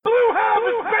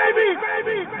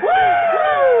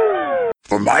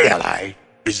For my ally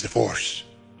is the Force.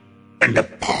 And a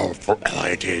powerful ally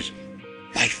it is.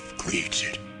 Life creates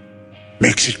it,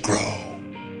 makes it grow.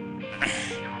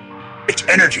 Its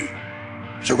energy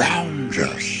surrounds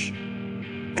us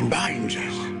and binds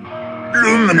us.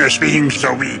 Luminous beings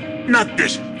so we, not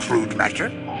this crude matter.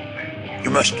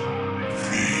 You must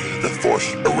feel the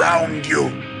Force around you.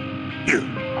 Here,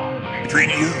 between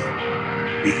you,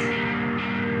 me,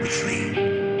 the tree,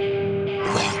 the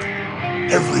rock,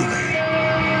 everywhere.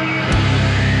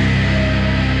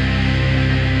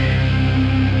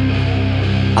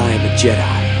 I am a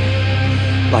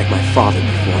Jedi, like my father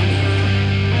before me.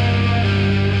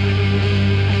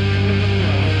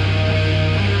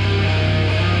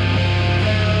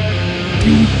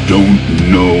 You don't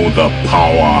know the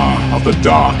power of the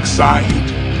dark side.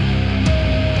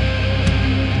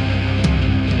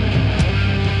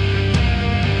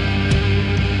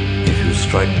 If you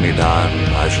strike me down,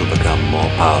 I shall become more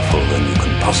powerful than you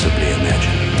can possibly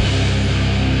imagine.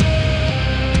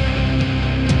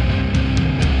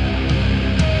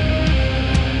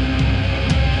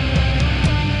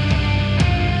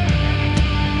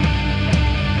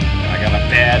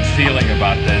 Bad feeling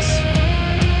about this.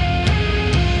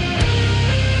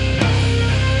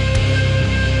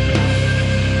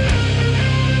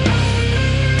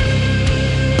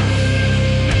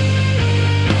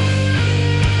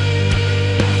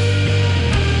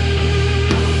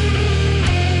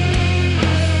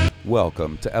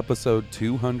 Welcome to episode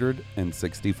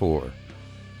 264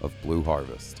 of Blue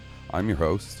Harvest. I'm your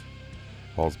host,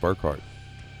 Paul Burkhart.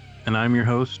 And I'm your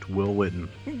host, Will Witten.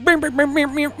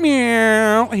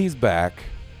 He's back.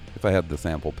 If I had the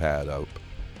sample pad up,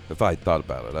 if I thought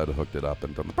about it, I'd have hooked it up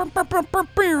and done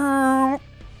the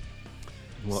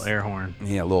Little air horn.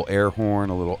 Yeah, a little air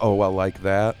horn, a little, oh, I like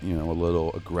that. You know, a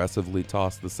little aggressively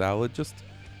toss the salad. Just,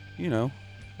 you know,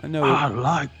 I know. I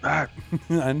like that.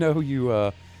 I know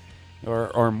you,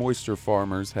 our moisture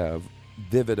farmers have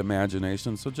vivid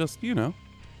imagination. So just, you know,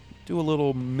 do a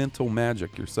little mental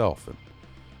magic yourself and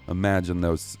imagine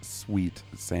those sweet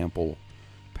sample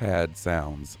pad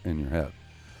sounds in your head.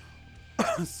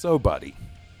 So, buddy,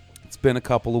 it's been a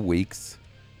couple of weeks,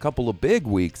 a couple of big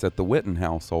weeks at the Witten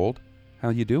household. How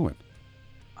you doing?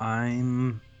 I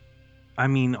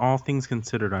mean, all things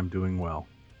considered, I'm doing well.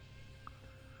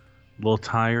 A little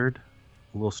tired,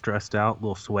 a little stressed out, a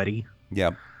little sweaty.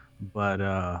 Yep. But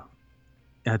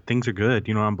yeah, things are good.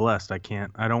 You know, I'm blessed. I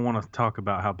don't want to talk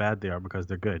about how bad they are because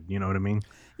they're good. You know what I mean?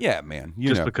 Yeah, man.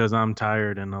 Just because I'm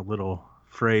tired and a little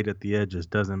frayed at the edges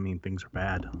doesn't mean things are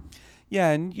bad. Yeah,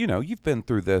 and you know, you've been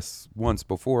through this once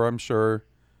before. I'm sure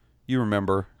you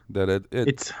remember that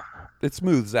it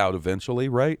smooths out eventually,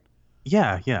 right?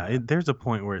 Yeah. There's a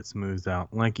point where it smooths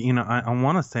out. Like, you know, I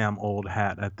want to say I'm old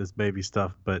hat at this baby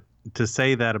stuff, but to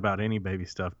say that about any baby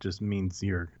stuff just means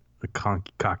you're a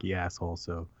cocky asshole.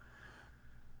 So,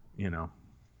 you know.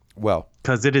 Well,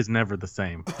 because it is never the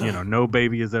same. You know, no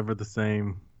baby is ever the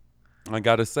same. I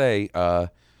got to say,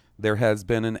 there has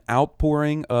been an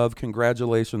outpouring of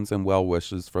congratulations and well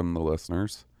wishes from the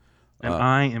listeners. And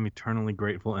I am eternally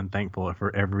grateful and thankful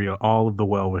for all of the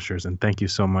well wishers. And thank you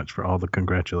so much for all the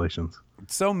congratulations.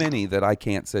 So many that I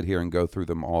can't sit here and go through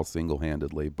them all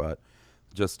single-handedly, but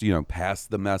just, you know, pass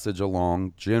the message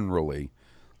along. Generally,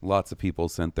 lots of people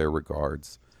sent their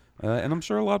regards. And I'm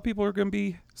sure a lot of people are going to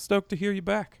be stoked to hear you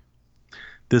back.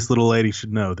 This little lady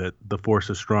should know that the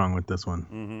Force is strong with this one.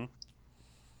 Mm-hmm.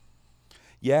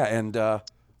 Yeah, and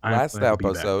last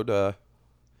episode,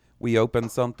 we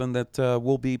opened something that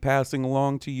we'll be passing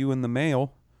along to you in the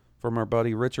mail from our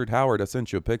buddy Richard Howard. I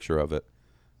sent you a picture of it.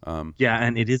 Yeah,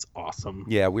 and it is awesome.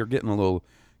 Yeah, we're getting a little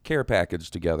care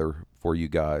package together for you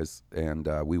guys, and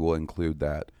we will include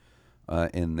that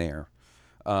in there.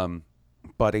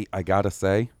 Buddy, I got to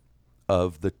say,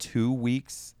 of the 2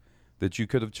 weeks that you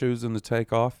could have chosen to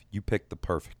take off, you picked the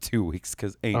perfect 2 weeks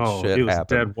because shit it was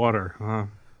happened. Dead water, huh?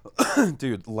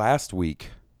 Dude, last week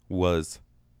was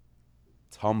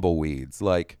tumbleweeds.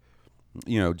 Like,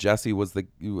 you know, Jesse was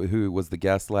who was the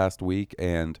guest last week,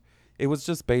 and it was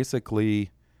just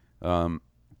basically,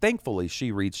 thankfully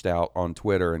she reached out on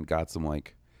Twitter and got some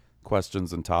like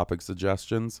questions and topic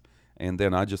suggestions, and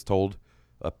then I just told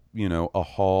a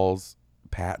Hall's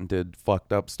patented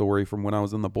fucked up story from when I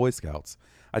was in the Boy Scouts.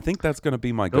 I think that's going to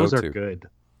be my go-to. Those are good.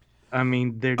 I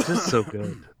mean, they're just so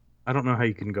good. I don't know how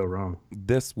you can go wrong.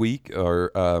 This week,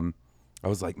 or I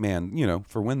was like, man, you know,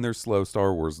 for when there's slow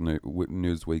Star Wars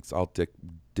news weeks, I'll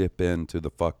dip into the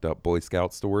fucked up Boy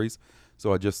Scout stories.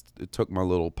 So I just took my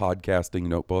little podcasting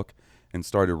notebook and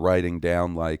started writing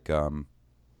down like,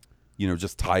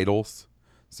 just titles.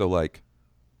 So like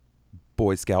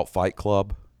Boy Scout Fight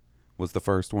Club was the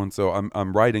first one. So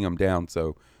I'm writing them down.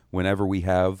 So whenever we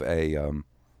have a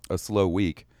slow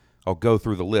week, I'll go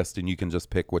through the list and you can just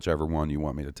pick whichever one you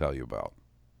want me to tell you about.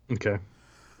 Okay.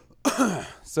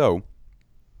 So,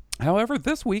 however,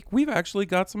 this week we've actually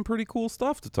got some pretty cool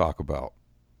stuff to talk about.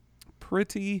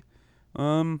 Pretty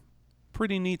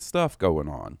neat stuff going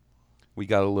on. We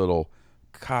got a little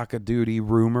cockadoodie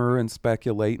rumor and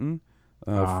speculating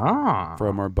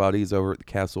from our buddies over at the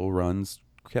Kessel Run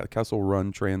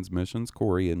Transmissions,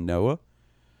 Corey and Noah.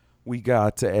 We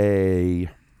got a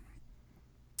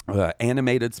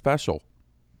animated special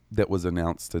that was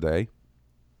announced today.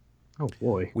 Oh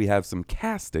boy. We have some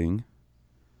casting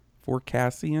for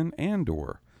Cassian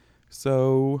Andor.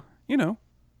 So,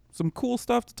 some cool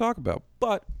stuff to talk about.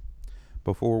 But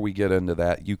before we get into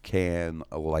that, you can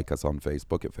like us on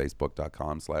Facebook at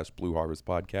facebook.com/Blue Harvest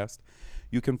Podcast.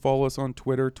 You can follow us on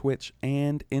Twitter, Twitch,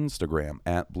 and Instagram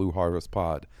at Blue Harvest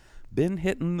Pod. Been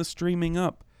hitting the streaming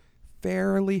up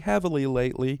fairly heavily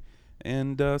lately,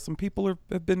 and some people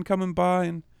have been coming by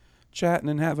and chatting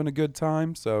and having a good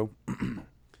time. So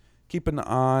keep an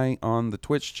eye on the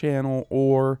Twitch channel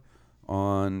or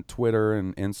on Twitter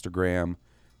and Instagram.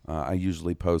 I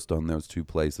usually post on those two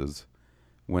places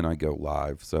when I go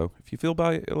live. So if you feel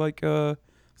like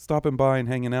stopping by and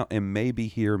hanging out and maybe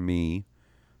hear me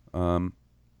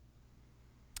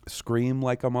scream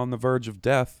like I'm on the verge of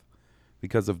death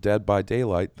because of Dead by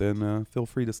Daylight, then feel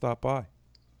free to stop by.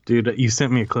 Dude, you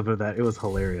sent me a clip of that. It was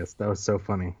hilarious. That was so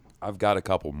funny. I've got a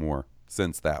couple more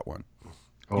since that one.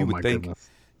 Oh, my goodness.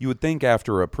 You would think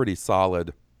after a pretty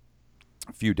solid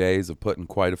few days of putting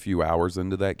quite a few hours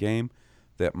into that game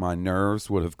that my nerves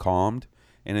would have calmed.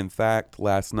 And in fact,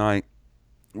 last night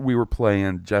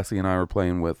Jesse and I were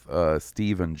playing with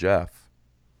Steve and Jeff.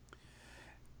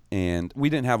 And we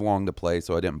didn't have long to play,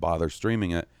 so I didn't bother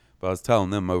streaming it. But I was telling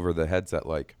them over the headset,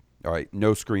 like, all right,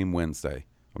 no Scream Wednesday.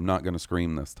 I'm not going to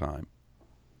scream this time.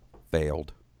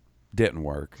 Failed. Didn't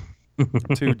work.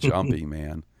 Too jumpy,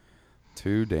 man.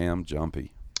 Too damn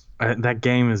jumpy. That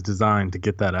game is designed to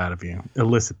get that out of you,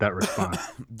 elicit that response.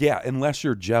 Yeah, unless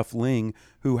you're Jeff Ling,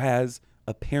 who has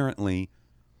apparently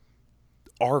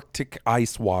Arctic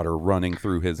ice water running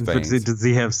through his veins. Does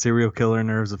he have serial killer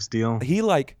nerves of steel?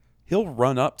 He'll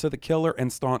run up to the killer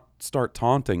and start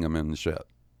taunting him and shit.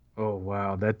 Oh,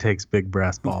 wow. That takes big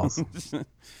brass balls.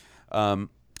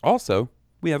 Also,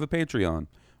 we have a Patreon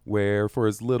where for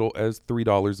as little as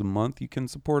 $3 a month, you can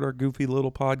support our goofy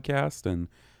little podcast and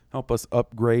help us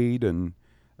upgrade and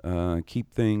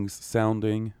keep things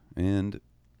sounding and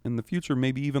in the future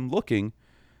maybe even looking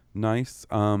nice.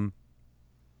 And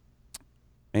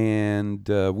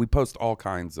we post all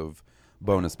kinds of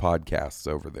bonus podcasts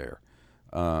over there.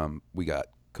 We got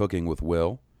Cooking with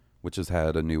Will, which has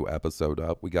had a new episode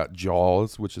up. We got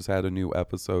Jaws, which has had a new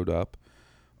episode up.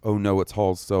 Oh No, It's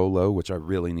Hall Solo, which I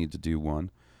really need to do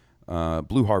one.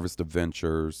 Blue Harvest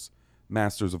Adventures,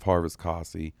 Masters of Harvest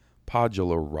Kasi,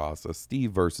 Padula Rasa,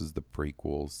 Steve versus the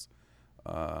Prequels,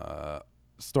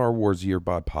 Star Wars Year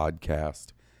by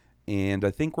Podcast. And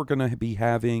I think we're going to be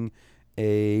having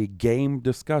a game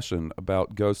discussion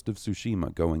about Ghost of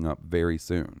Tsushima going up very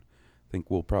soon. I think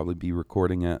we'll probably be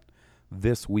recording it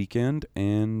this weekend,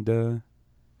 and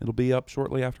it'll be up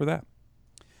shortly after that.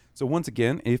 So once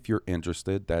again, if you're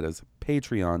interested, that is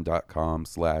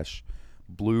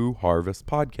patreon.com/Blue Harvest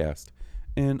Podcast.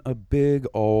 And a big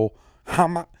ol'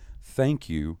 thank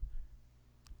you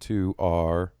to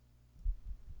our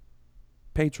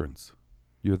patrons.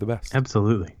 You're the best.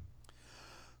 Absolutely.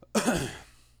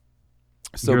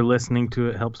 So you're listening to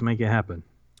it helps make it happen.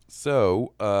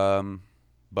 So,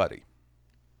 buddy,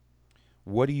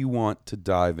 what do you want to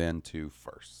dive into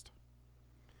first?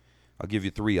 I'll give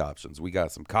you three options. We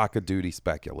got some cockadoodie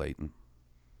speculating.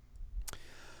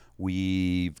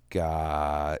 We've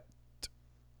got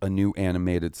a new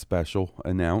animated special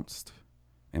announced.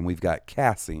 And we've got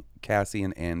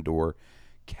Cassian Andor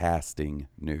casting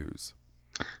news.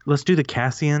 Let's do the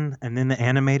Cassian and then the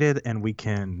animated, and we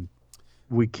can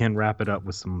wrap it up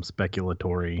with some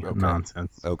speculatory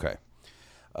nonsense. Okay.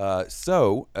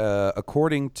 So,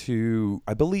 according to,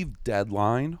 I believe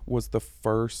Deadline was the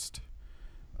first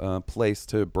place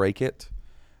to break it.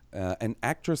 An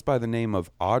actress by the name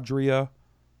of Adria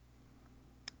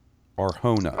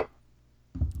Arjona.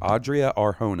 Adria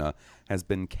Arjona has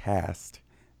been cast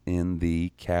in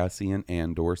the Cassian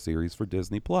Andor series for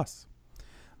Disney Plus.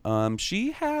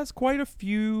 She has quite a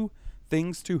few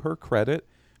things to her credit.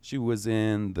 She was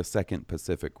in the second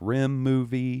Pacific Rim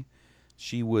movie.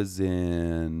 She was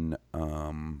in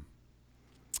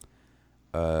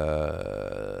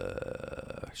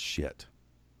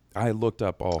I looked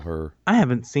up all her. I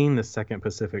haven't seen the second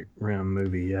Pacific Rim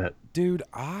movie yet. Dude,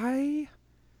 I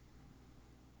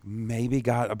maybe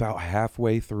got about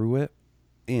halfway through it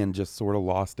and just sort of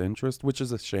lost interest, which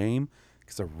is a shame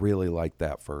because I really liked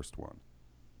that first one.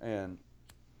 And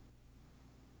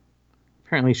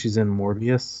Apparently she's in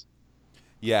Morbius.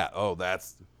 yeah,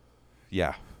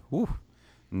 yeah. Whew.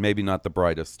 Maybe not the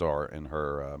brightest star in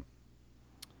her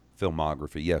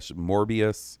filmography. Yes,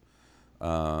 Morbius.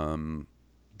 The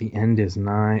End is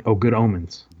Nigh. Oh, Good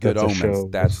Omens. Good That's a Omens. show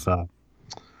That's with,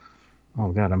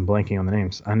 oh God, I'm blanking on the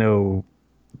names. I know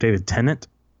David Tennant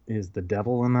is the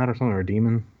devil in that or something, or a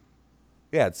demon.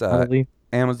 yeah, it's I believe.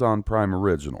 Amazon Prime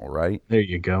original, right? There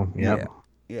you go. Yep.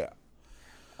 Yeah.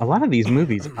 A lot of these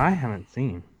movies I haven't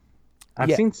seen. I've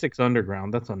Yeah. seen Six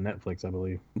Underground. That's on Netflix, I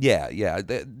believe. Yeah.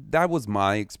 That was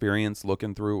my experience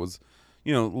looking through. It was,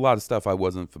 a lot of stuff I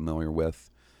wasn't familiar with.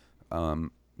 The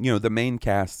main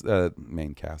takeaway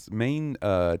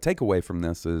from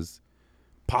this is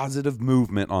positive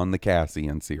movement on the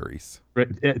Cassian series.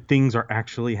 Things are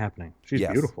actually happening. She's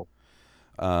Yes. beautiful.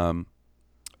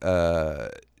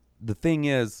 The thing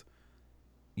is,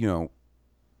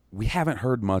 we haven't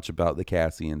heard much about the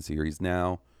Cassian series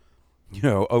now.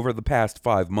 Over the past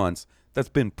 5 months, that's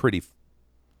been pretty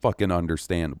fucking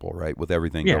understandable, right? With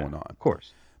everything going on. Of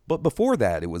course. But before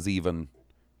that, it was even,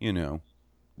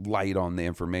 light on the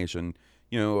information.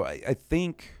 I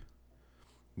think,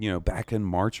 back in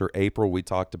March or April, we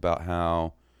talked about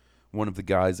how one of the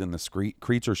guys in the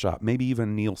Creature Shop, maybe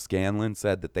even Neil Scanlon,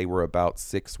 said that they were about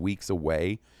 6 weeks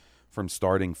away from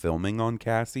starting filming on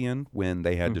Cassian when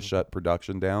they had to shut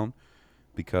production down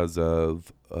because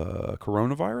of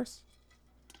coronavirus.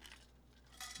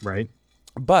 Right.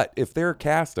 But if they're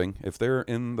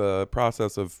in the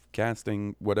process of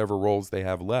casting whatever roles they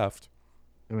have left,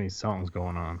 I mean, something's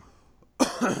going on.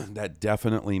 that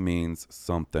definitely means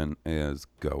something is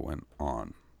going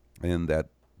on. And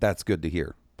that's good to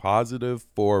hear. Positive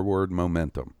forward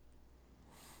momentum.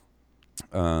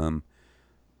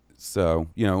 So,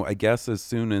 I guess as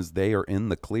soon as they are in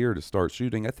the clear to start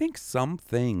shooting, I think some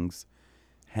things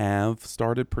have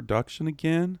started production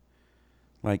again.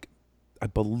 Like, I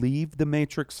believe The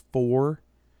Matrix 4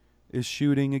 is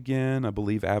shooting again. I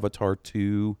believe Avatar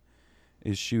 2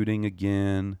 is shooting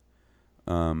again.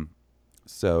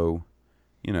 So,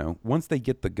 once they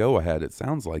get the go-ahead, it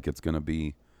sounds like it's going to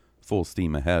be full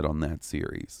steam ahead on that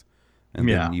series. And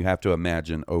then you have to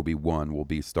imagine Obi-Wan will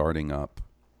be starting up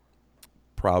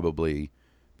probably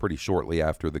pretty shortly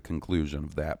after the conclusion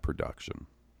of that production.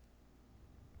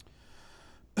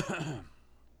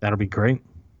 That'll be great.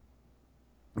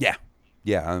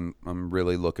 Yeah, I'm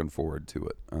really looking forward to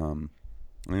it.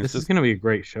 This is going to be a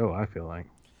great show, I feel like.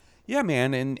 Yeah,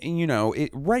 man, and it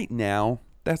right now,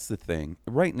 that's the thing.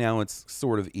 Right now, it's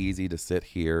sort of easy to sit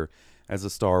here as a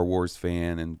Star Wars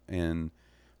fan and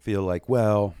feel like,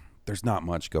 well, there's not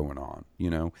much going on,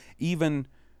 Even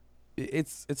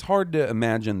it's hard to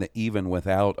imagine that even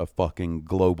without a fucking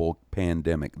global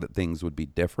pandemic that things would be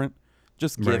different.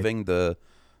 Just giving the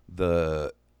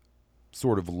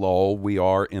sort of lull we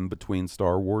are in between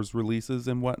Star Wars releases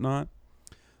and whatnot.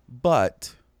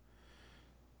 But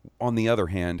on the other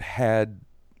hand, had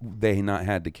they not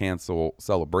had to cancel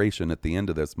Celebration at the end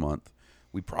of this month,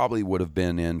 we probably would have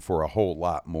been in for a whole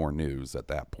lot more news at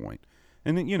that point.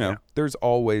 And then, there's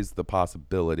always the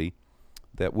possibility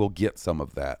that we'll get some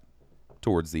of that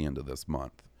towards the end of this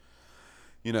month.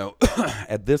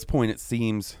 At this point, it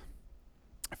seems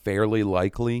fairly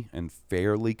likely and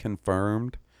fairly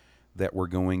confirmed that we're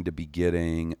going to be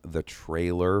getting the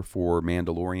trailer for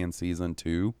Mandalorian Season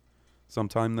 2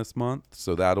 sometime this month.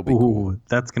 So that'll be cool.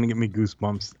 That's going to give me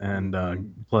goosebumps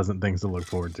and pleasant things to look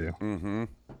forward to. Mm-hmm.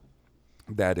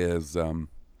 That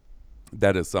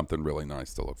is something really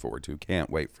nice to look forward to.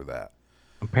 Can't wait for that.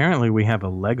 Apparently, we have a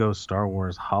Lego Star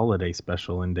Wars holiday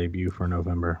special in debut for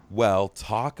November. Well,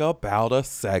 talk about a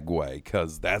segue,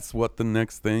 because that's what the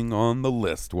next thing on the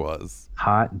list was.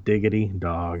 Hot diggity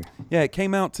dog. Yeah, it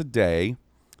came out today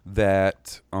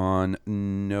that on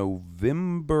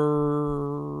November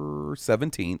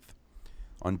 17th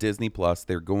on Disney Plus,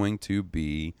 they're going to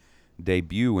be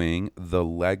debuting the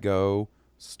Lego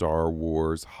Star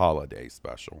Wars Holiday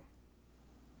Special.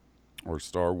 Or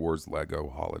Star Wars Lego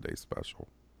Holiday Special.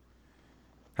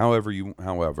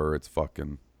 However it's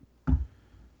fucking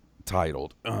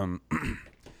titled.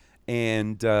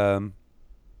 And I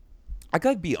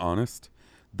gotta be honest,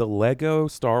 the Lego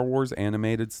Star Wars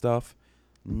animated stuff,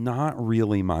 not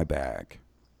really my bag.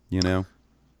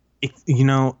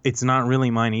 It's not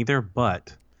really mine either,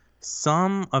 but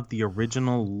some of the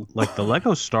original, like the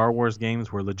Lego Star Wars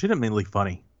games, were legitimately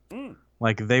funny.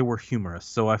 Like they were humorous.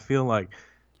 So I feel like,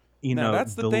 Now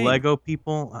that's the the thing. Lego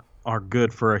people are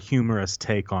good for a humorous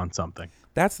take on something.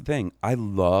 That's the thing. I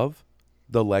love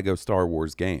the Lego Star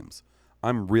Wars games.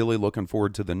 I'm really looking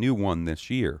forward to the new one this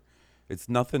year. It's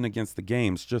nothing against the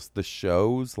games, just the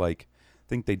shows. Like, I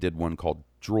think they did one called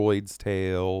Droid's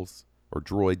Tales or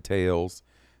Droid Tales.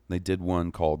 They did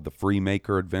one called The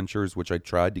Freemaker Adventures, which I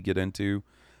tried to get into,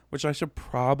 which I should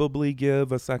probably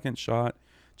give a second shot.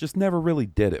 Just never really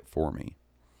did it for me.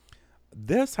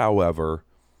 This, however,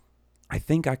 I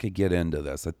think I could get into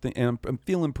this. And I'm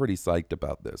feeling pretty psyched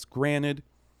about this. Granted,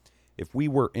 if we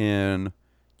were in,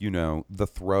 the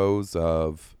throes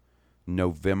of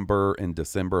November and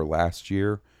December last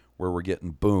year, where we're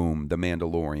getting boom, The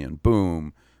Mandalorian,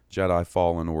 boom, Jedi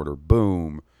Fallen Order,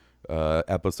 boom,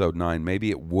 Episode 9, maybe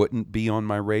it wouldn't be on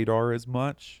my radar as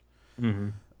much.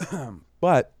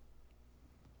 But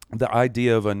the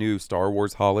idea of a new Star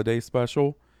Wars holiday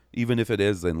special, even if it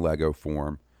is in Lego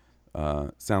form,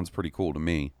 sounds pretty cool to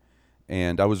me.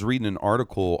 And I was reading an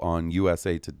article on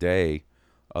USA Today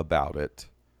about it,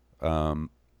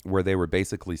 where they were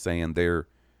basically saying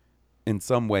in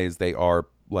some ways they are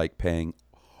like paying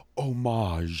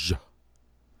homage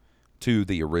to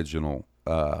the original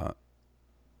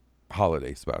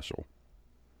holiday special.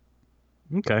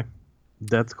 Okay.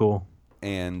 That's cool.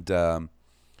 And I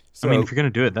mean, if you're going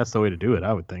to do it, that's the way to do it,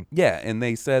 I would think. yeah, and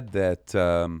they said that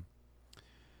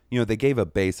they gave a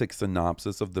basic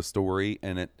synopsis of the story,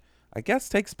 and it, I guess,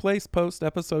 takes place post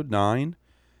Episode 9,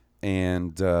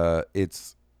 and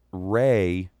it's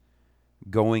Rey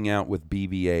going out with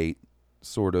BB-8,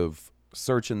 sort of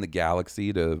searching the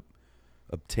galaxy to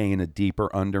obtain a deeper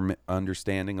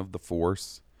understanding of the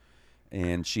Force,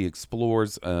 and she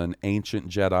explores an ancient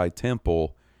Jedi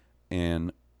temple,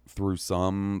 and through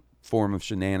some form of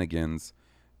shenanigans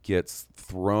gets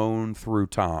thrown through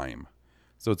time.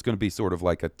 So it's going to be sort of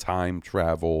like a time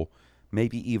travel,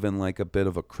 maybe even like a bit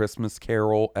of a Christmas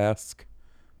Carol-esque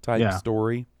type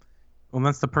story. Well,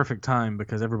 that's the perfect time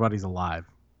because everybody's alive.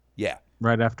 Yeah.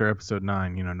 Right after Episode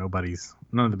 9, none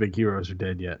of the big heroes are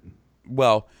dead yet.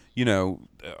 Well,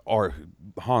 our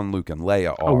Han, Luke, and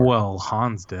Leia are. Oh, well,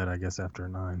 Han's dead, I guess, after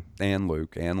 9. And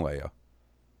Luke and Leia.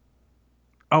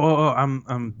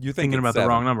 I'm You're thinking about 7. the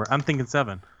wrong number. I'm thinking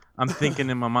 7. I'm thinking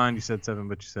in my mind you said 7,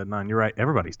 but you said 9. You're right.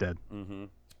 Everybody's dead. Mm-hmm.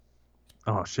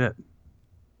 Oh, shit.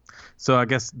 So I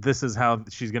guess this is how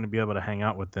she's going to be able to hang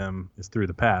out with them is through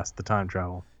the past, the time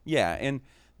travel. Yeah, and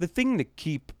the thing to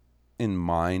keep in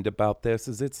mind about this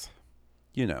is it's,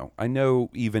 I know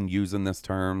even using this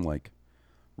term, like,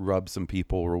 rubs some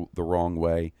people the wrong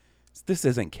way. This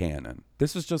isn't canon.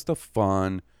 This is just a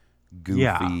fun,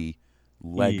 goofy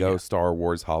Lego Star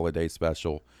Wars holiday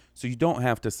special. So you don't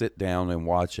have to sit down and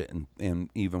watch it and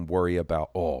even worry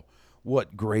about,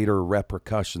 what greater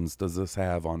repercussions does this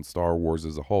have on Star Wars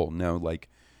as a whole? No, like,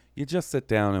 you just sit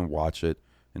down and watch it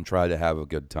and try to have a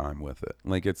good time with it.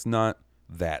 Like, it's not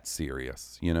that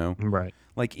serious, Right.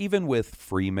 Like, even with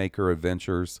Freemaker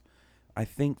Adventures, I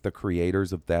think the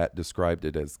creators of that described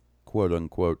it as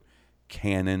quote-unquote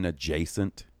canon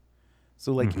adjacent.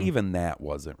 So, like, even that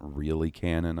wasn't really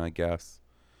canon, I guess.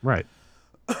 Right.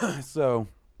 So,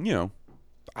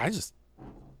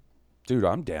 dude,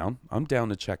 I'm down. I'm down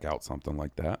to check out something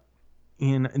like that.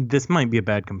 And this might be a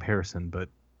bad comparison, but,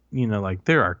 like,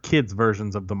 there are kids'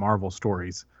 versions of the Marvel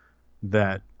stories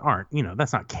that aren't,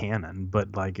 that's not canon,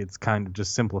 but, like, it's kind of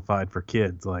just simplified for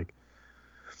kids, like,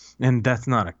 and that's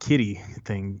not a kiddie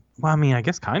thing. Well, I mean, I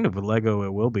guess kind of with Lego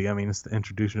it will be. I mean, it's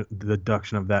the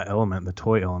deduction of that element, the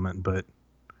toy element, but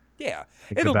yeah,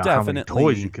 it's it'll about definitely how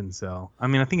many toys you can sell. I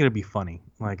mean, I think it'll be funny.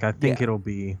 Like, I think it'll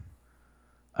be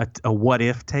a what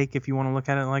if take if you want to look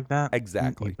at it like that.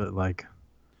 Exactly. But like,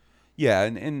 yeah,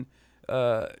 and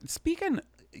speaking,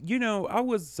 I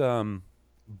was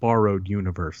borrowed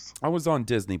universe. I was on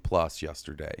Disney Plus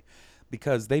yesterday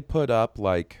because they put up,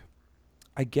 like,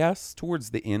 I guess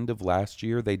towards the end of last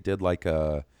year, they did like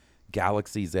a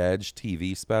Galaxy's Edge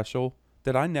TV special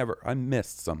that I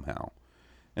missed somehow.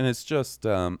 And it's just,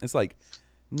 it's like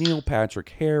Neil Patrick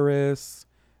Harris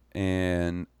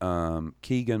and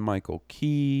Keegan-Michael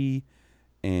Key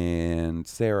and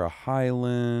Sarah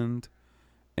Hyland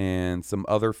and some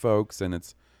other folks. And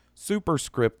it's super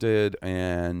scripted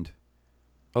and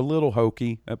a little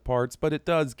hokey at parts, but it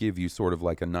does give you sort of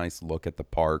like a nice look at the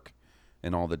park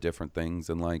and all the different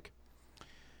things. And, like,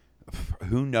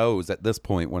 who knows at this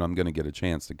point when I'm going to get a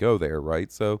chance to go there,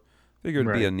 right? So figured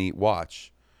it'd be a neat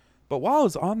watch. But while I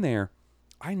was on there,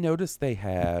 I noticed they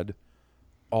had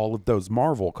all of those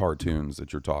Marvel cartoons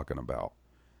that you're talking about.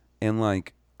 And,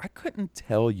 like, I couldn't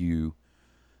tell you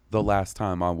the last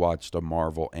time I watched a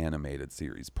Marvel animated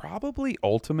series. Probably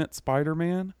Ultimate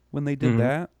Spider-Man when they did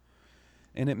that.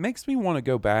 And it makes me want to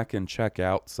go back and check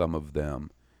out some of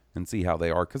them and see how they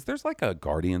are. Because there's like a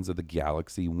Guardians of the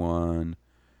Galaxy one.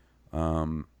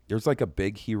 There's like a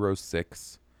Big Hero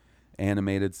 6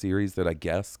 animated series that I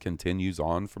guess continues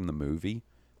on from the movie.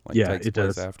 Like takes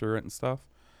place after it and stuff.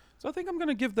 So I think I'm going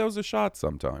to give those a shot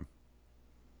sometime.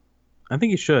 I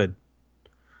think you should.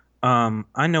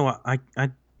 I know I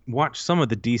watch some of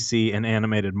the DC and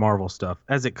animated Marvel stuff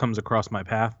as it comes across my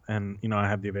path, and I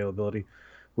have the availability,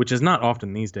 which is not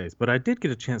often these days. But I did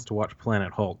get a chance to watch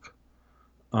Planet Hulk,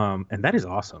 and that is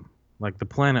awesome. Like the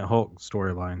Planet Hulk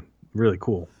storyline, really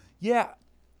cool. Yeah,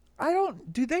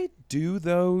 do they do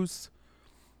those?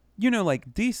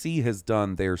 Like DC has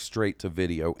done their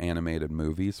straight-to-video animated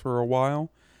movies for a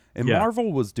while, and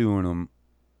Marvel was doing them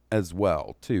as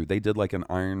well, too. They did like an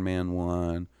Iron Man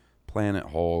one, Planet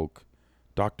Hulk,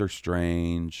 Doctor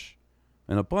Strange,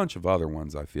 and a bunch of other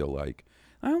ones, I feel like.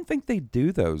 I don't think they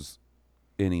do those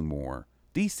anymore.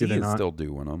 DC is still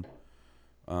doing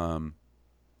them.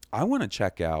 I want to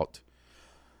check out...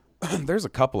 There's a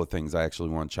couple of things I actually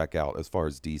want to check out as far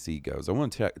as DC goes. I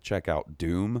want to check out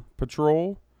Doom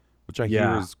Patrol, which I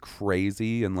hear is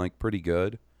crazy and like pretty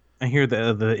good. I hear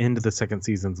the end of the second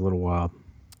season's a little wild.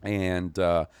 And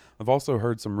I've also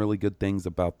heard some really good things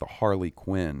about the Harley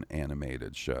Quinn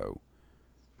animated show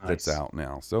that's out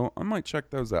now. So I might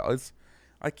check those out.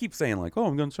 I keep saying like, oh,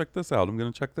 I'm going to check this out. I'm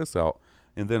going to check this out.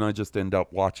 And then I just end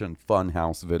up watching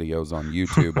Funhouse videos on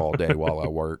YouTube all day while I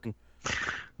work.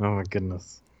 Oh, my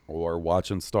goodness. Or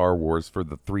watching Star Wars for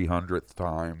the 300th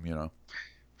time,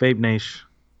 Vape Nation.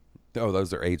 Oh,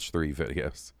 those are H3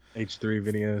 videos. H3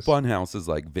 videos. Funhouse is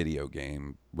like video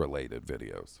game related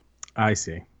videos. I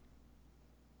see.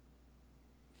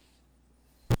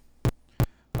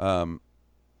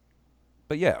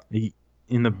 But yeah.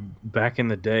 Back in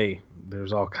the day,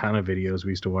 there's all kind of videos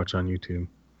we used to watch on YouTube.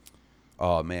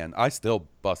 Oh, man. I still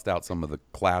bust out some of the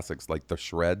classics like the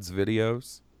Shreds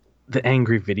videos. The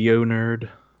Angry Video Nerd.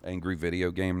 Angry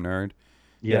Video Game Nerd.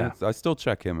 Yeah. I still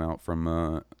check him out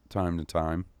from time to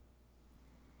time.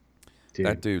 Dude.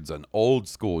 That dude's an old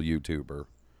school YouTuber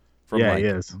from he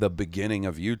is. The beginning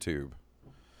of YouTube.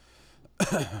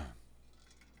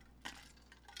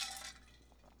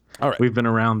 All right. We've been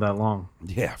around that long.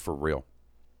 Yeah, for real.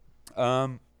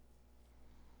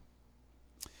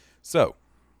 So.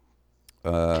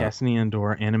 Cassian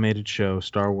Andor animated show,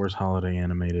 Star Wars Holiday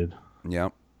animated.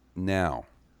 Yep. Now,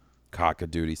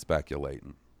 cock-a-doodle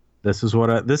speculating. This is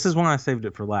when I saved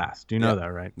it for last. Do you know that,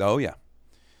 right? Oh, yeah.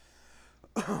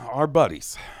 Our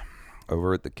buddies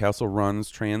over at the Kessel Run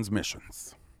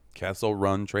Transmissions.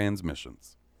 Corey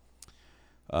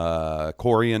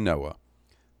and Noah.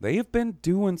 They have been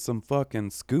doing some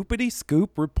fucking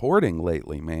scoopity-scoop reporting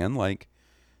lately, man. Like,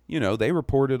 they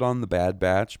reported on the Bad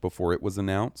Batch before it was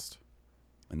announced.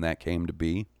 And that came to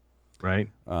be. Right.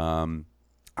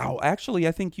 Actually,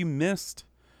 I think you missed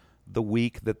the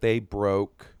week that they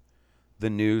broke the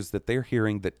news that they're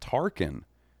hearing that Tarkin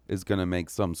is going to make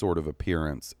some sort of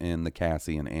appearance in the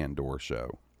Cassian Andor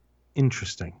show.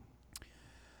 Interesting.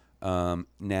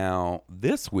 Now,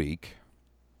 this week,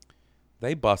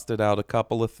 they busted out a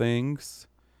couple of things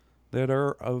that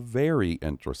are very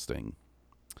interesting.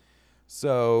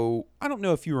 So, I don't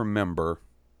know if you remember.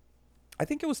 I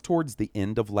think it was towards the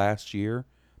end of last year,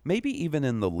 maybe even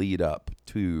in the lead up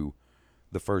to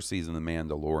the first season of The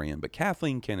Mandalorian. But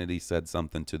Kathleen Kennedy said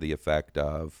something to the effect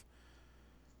of,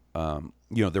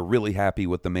 they're really happy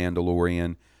with The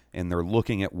Mandalorian and they're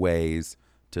looking at ways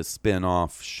to spin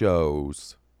off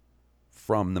shows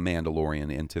from The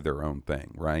Mandalorian into their own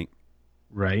thing, right?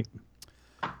 Right.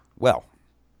 Well,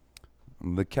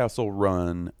 the Kessel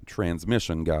Run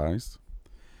Transmission guys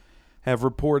have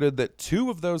reported that 2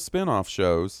 of those spin-off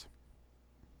shows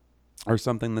are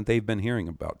something that they've been hearing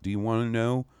about. Do you want to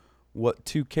know what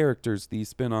 2 characters these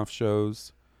spin-off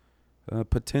shows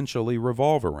potentially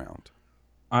revolve around?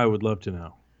 I would love to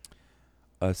know.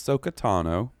 Ahsoka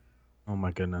Tano. Oh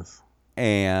my goodness.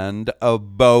 And a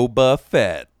Boba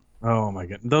Fett. Oh my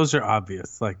god. Those are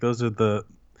obvious. Like those are the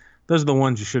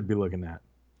ones you should be looking at.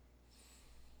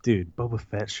 Dude, Boba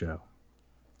Fett show.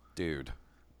 Dude,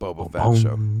 Boba Fett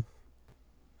show.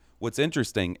 What's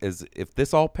interesting is if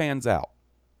this all pans out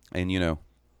and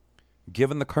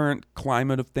given the current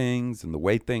climate of things and the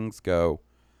way things go,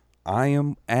 I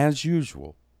am, as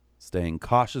usual, staying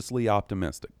cautiously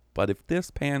optimistic. But if this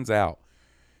pans out,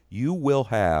 you will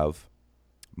have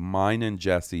mine and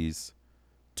Jesse's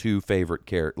 2 favorite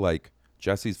characters, like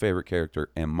Jesse's favorite character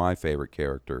and my favorite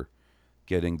character,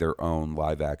 getting their own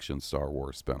live-action Star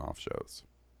Wars spinoff shows.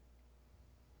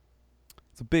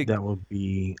 It's a big. That will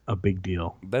be a big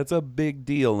deal. That's a big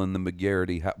deal in the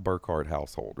McGarity Burkhardt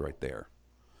household, right there.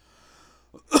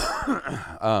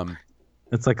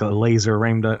 It's like a laser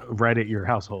aimed right at your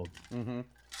household. Mm-hmm.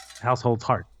 Household's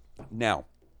heart. Now,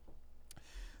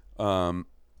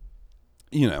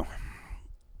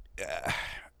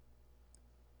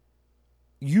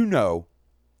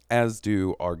 as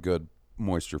do our good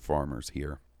moisture farmers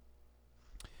here,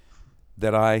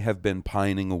 that I have been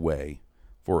pining away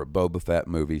for a Boba Fett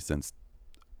movie since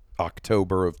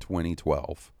October of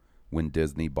 2012 when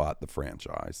Disney bought the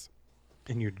franchise.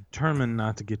 And you're determined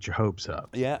not to get your hopes up.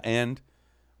 Yeah, and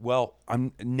well,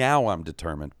 I'm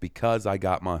determined because I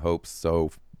got my hopes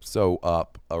so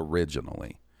up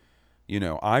originally.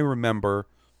 I remember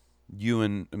you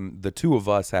and the two of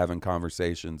us having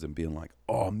conversations and being like,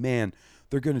 "Oh man,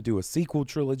 they're going to do a sequel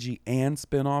trilogy and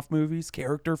spin-off movies,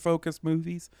 character-focused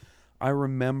movies." I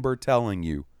remember telling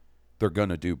you they're going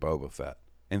to do Boba Fett.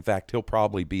 In fact, he'll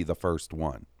probably be the first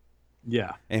one.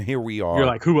 Yeah. And here we are. You're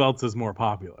like, who else is more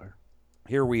popular?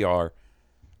 Here we are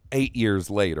 8 years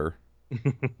later.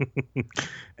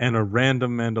 And a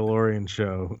random Mandalorian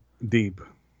show deep.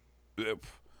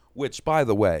 Which, by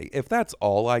the way, if that's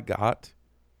all I got,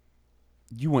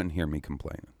 you wouldn't hear me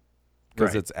complaining.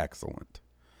 Because Right. it's excellent.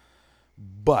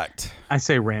 But I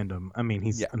say random. I mean,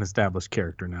 he's an established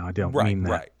character now. I don't mean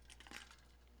that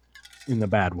in the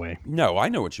bad way. No, I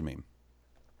know what you mean.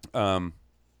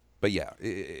 But yeah,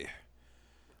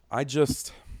 I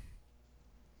just,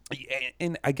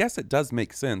 and I guess it does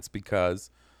make sense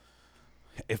because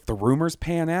if the rumors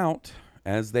pan out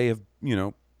as they have,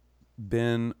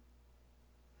 been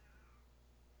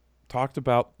talked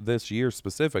about this year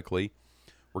specifically,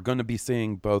 we're going to be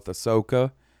seeing both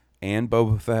Ahsoka and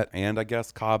Boba Fett and I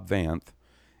guess Cobb Vanth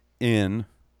in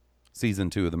season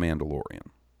 2 of The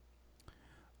Mandalorian.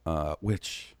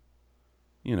 Which,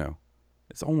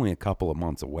 it's only a couple of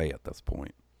months away at this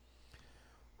point.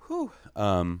 Whew.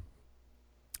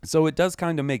 So it does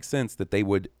kind of make sense that they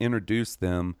would introduce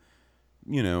them,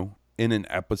 in an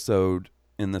episode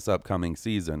in this upcoming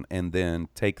season, and then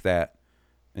take that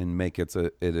and make it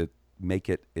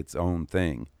its own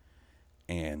thing.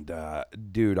 And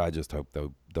dude, I just hope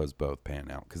those both pan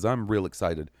out because I'm real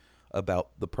excited about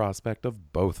the prospect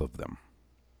of both of them.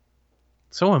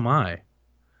 So am I.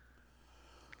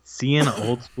 Seeing an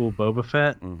old school Boba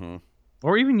Fett, Mm-hmm.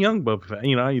 or even young Boba Fett,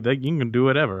 you can do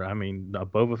whatever. I mean, a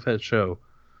Boba Fett show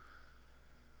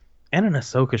and an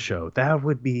Ahsoka show, that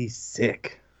would be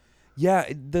sick.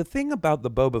 Yeah, the thing about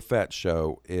the Boba Fett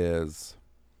show is,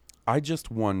 I just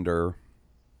wonder,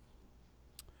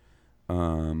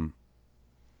 I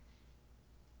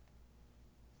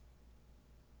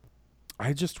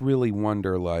just really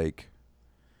wonder, like,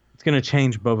 It's going to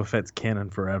change Boba Fett's canon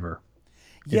forever.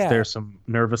 yeah. Is there some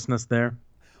nervousness there?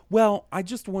 Well, I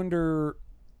just wonder,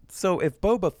 so if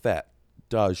Boba Fett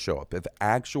does show up, if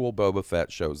actual Boba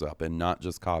Fett shows up and not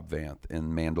just Cobb Vanth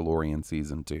in Mandalorian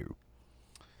Season 2,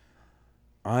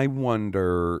 I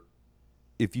wonder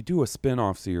if you do a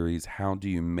spin-off series, how do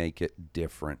you make it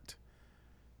different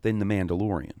than The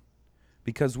Mandalorian?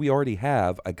 Because we already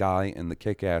have a guy in the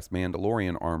kick-ass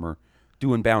Mandalorian armor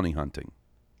doing bounty hunting.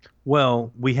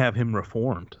 Well, we have him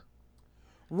reformed.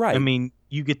 Right. I mean,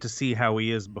 you get to see how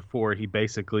he is before he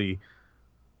basically,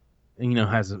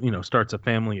 has starts a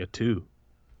family of two.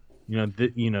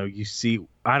 You see.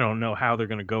 I don't know how they're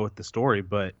going to go with the story,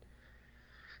 but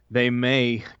they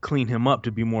may clean him up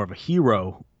to be more of a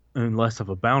hero and less of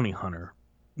a bounty hunter.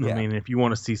 Yeah. I mean, if you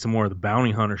want to see some more of the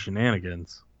bounty hunter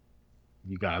shenanigans,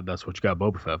 that's what you got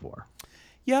Boba Fett for.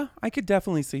 Yeah, I could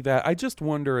definitely see that. I just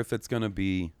wonder if it's going to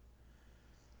be,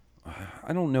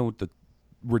 I don't know,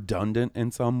 redundant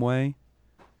in some way.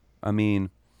 I mean,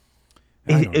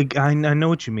 I know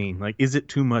what you mean. Like, is it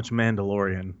too much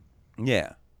Mandalorian?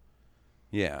 yeah.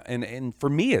 Yeah, and for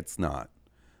me it's not.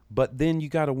 But then you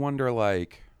got to wonder,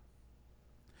 like,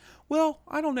 well,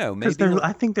 I don't know. Maybe Because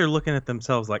I think they're looking at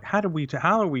themselves like, how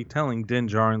are we telling Din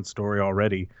Djarin's story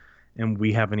already, and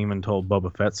we haven't even told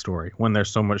Boba Fett's story when there's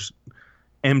so much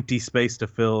empty space to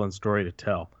fill and story to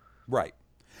tell. Right.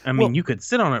 I mean, you could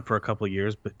sit on it for a couple of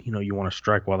years, but you want to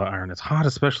strike while the iron is hot,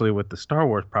 especially with the Star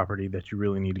Wars property that you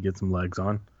really need to get some legs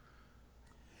on.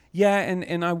 Yeah,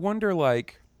 and I wonder,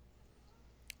 like,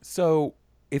 so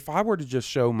if I were to just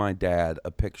show my dad a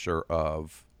picture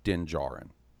of Din Djarin,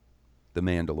 the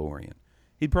Mandalorian,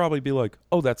 he'd probably be like,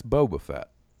 oh, that's Boba Fett,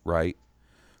 right?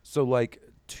 So, like,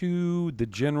 to the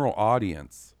general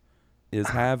audience is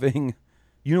having,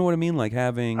 you know what I mean? Like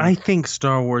having... I think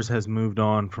Star Wars has moved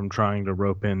on from trying to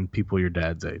rope in people your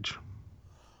dad's age.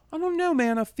 I don't know,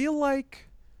 man. I feel like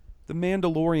the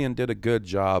Mandalorian did a good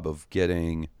job of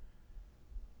getting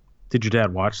Did your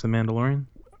dad watch The Mandalorian?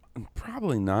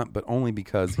 Probably not, but only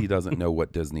because he doesn't know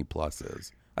what Disney Plus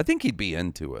is. I think he'd be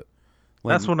into it.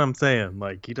 Like, That's what I'm saying.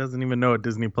 Like, he doesn't even know what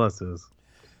Disney Plus is.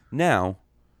 now,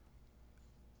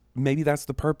 maybe that's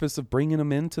the purpose of bringing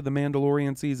him into The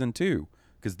Mandalorian season 2,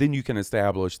 because then you can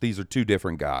establish these are two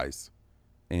different guys.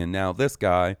 And now this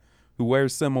guy who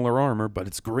wears similar armor, but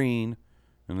it's green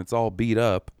and it's all beat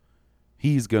up,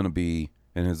 he's going to be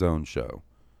in his own show.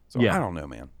 So Yeah. I don't know,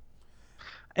 man.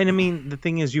 And I mean, the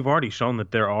thing is, you've already shown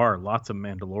that there are lots of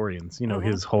Mandalorians, you know,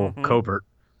 his whole covert.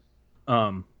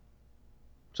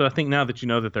 So I think now that you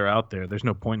know that they're out there, there's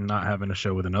no point in not having a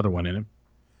show with another one in it.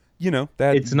 You know,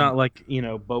 that It's not like, you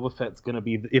know, Boba Fett's going to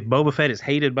be, if Boba Fett is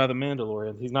hated by the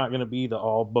Mandalorians, he's not going to be the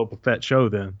all Boba Fett show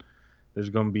then. There's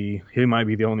going to be, he might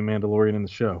be the only Mandalorian in the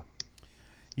show.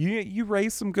 You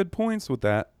raised some good points with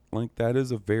that. Like, that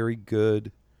is a very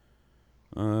good,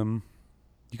 you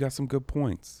got some good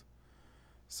points.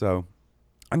 So,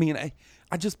 I mean,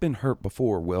 I just been hurt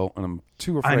before, Will, and I'm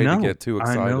too afraid to get too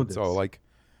I know excited. this. So, like,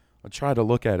 I try to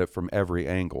look at it from every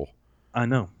angle, I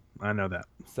know that.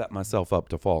 set myself up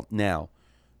to fall. Now,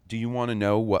 do you want to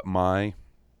know what my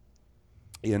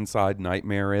inside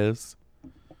nightmare is?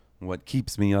 What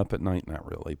keeps me up at night? Not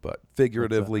really, but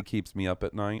figuratively keeps me up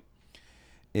at night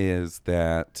is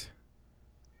that,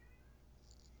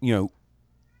 you know,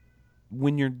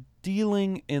 when you're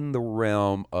dealing in the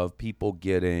realm of people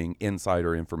getting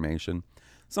insider information,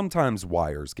 sometimes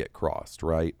wires get crossed,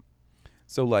 right?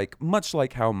 So, like, much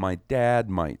like how my dad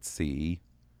might see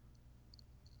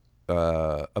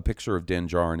a picture of Din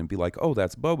Djarin and be like, oh,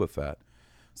 that's Boba Fett.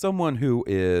 Someone who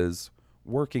is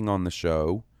working on the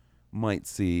show might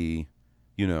see,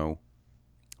 you know,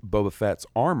 Boba Fett's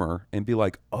armor and be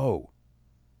like, oh,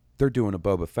 they're doing a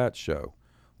Boba Fett show.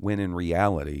 When in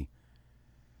reality,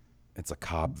 it's a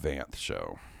Cobb Vanth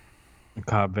show.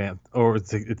 Cobb Vanth, or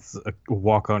it's a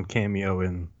walk-on cameo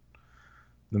in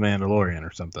The Mandalorian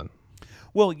or something.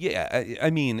 Well, yeah, I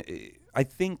mean, I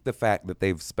think the fact that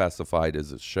they've specified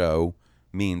as a show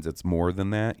means it's more than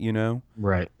that, you know?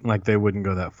 Right. Like they wouldn't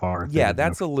go that far. if they Yeah, didn't know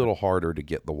that's a little harder to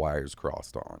get the wires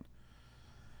crossed on.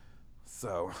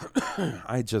 So,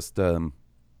 I just,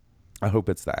 I hope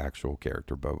it's the actual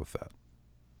character Boba Fett.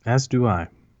 As do I.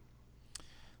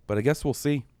 But I guess we'll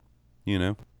see, you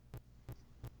know?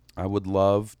 I would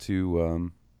love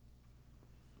to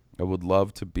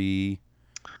be...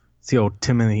 See old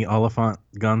Timothy Oliphant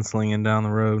gunslinging down the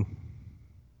road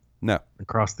No.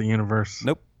 across the universe.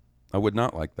 Nope. I would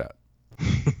not like that.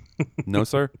 No,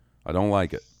 sir. I don't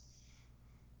like it.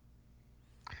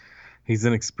 He's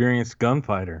an experienced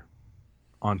gunfighter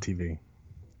on TV.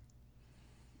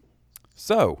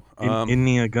 So, Isn't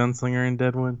he a gunslinger in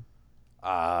Deadwood?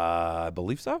 I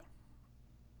believe so.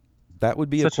 That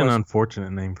would be Such a an question.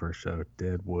 unfortunate name for a show,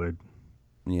 Deadwood.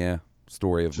 Yeah.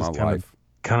 Story of Just my kinda- life.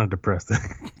 Kind of depressing.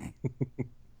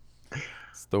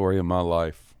 Story of my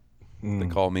life. They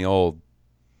call me old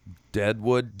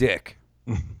Deadwood Dick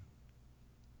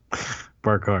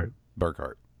Burkhart.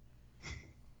 Burkhart.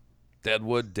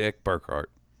 Deadwood Dick Burkhart.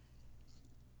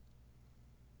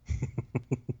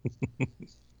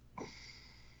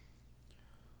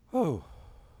 Oh.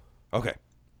 Okay.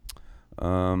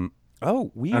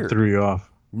 Oh, weird. I threw you off.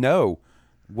 No.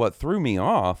 What threw me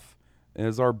off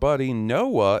is our buddy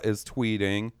Noah is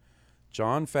tweeting,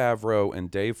 Jon Favreau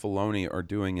and Dave Filoni are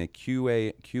doing a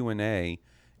Q&A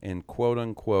and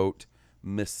quote-unquote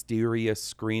mysterious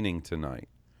screening tonight.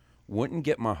 Wouldn't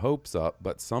get my hopes up,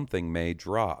 but something may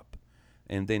drop.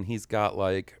 And then he's got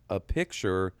like a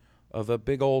picture of a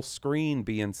big old screen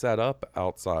being set up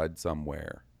outside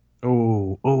somewhere.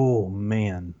 Oh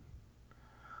man.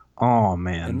 Oh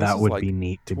man, And this that is would like be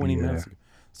neat to 20 be minutes there. ago.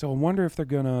 So I wonder if they're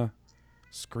going to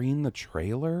screen the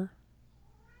trailer.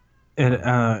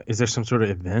 And, is there some sort of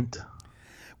event?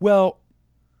 Well,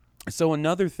 so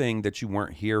another thing that you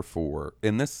weren't here for,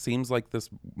 and this seems like this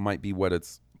might be what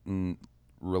it's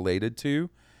related to,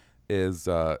 is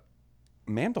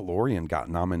Mandalorian got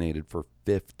nominated for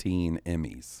 15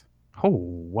 Emmys, Oh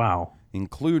wow.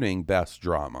 including Best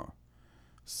Drama.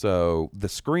 So the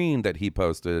screen that he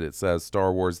posted, it says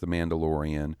Star Wars The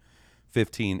Mandalorian,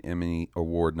 15 Emmy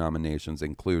Award nominations,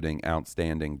 including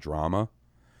Outstanding Drama.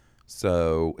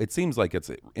 So it seems like it's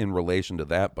in relation to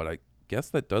that, but I guess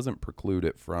that doesn't preclude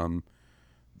it from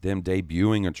them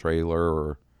debuting a trailer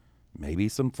or maybe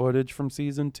some footage from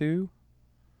season 2.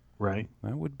 Right.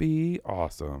 That would be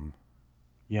awesome.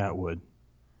 Yeah, it would.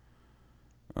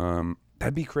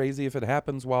 That'd be crazy if it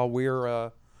happens while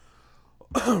we're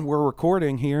we're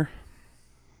recording here.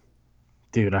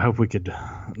 Dude, I hope we could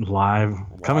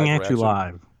coming at you reaction.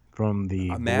 live from the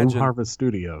Blue Imagine- Harvest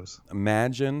Studios.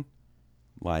 Imagine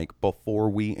like before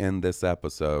we end this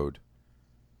episode,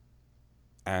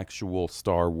 actual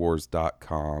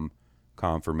StarWars.com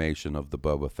confirmation of the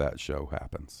Boba Fett show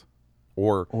happens.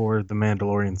 Or the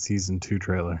Mandalorian Season 2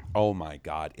 trailer. oh my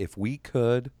God, if we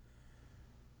could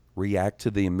react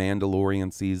to the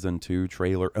Mandalorian Season 2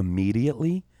 trailer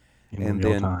immediately In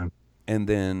real time. and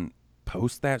then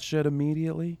post that shit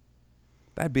immediately,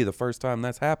 that'd be the first time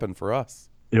that's happened for us.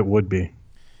 It would be.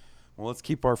 Well, let's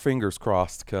keep our fingers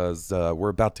crossed because we're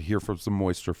about to hear from some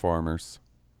moisture farmers.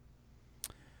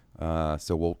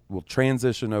 So we'll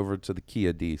transition over to the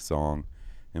Kia D song,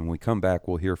 and when we come back,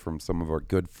 we'll hear from some of our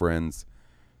good friends,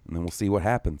 and then we'll see what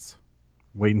happens.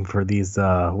 Waiting for this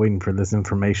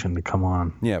information to come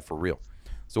on. Yeah, for real.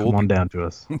 So Come on down to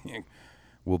us.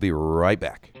 We'll be right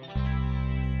back.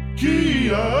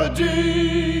 Kia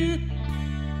D,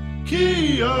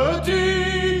 Kia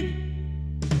D,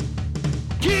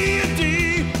 Kia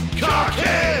D,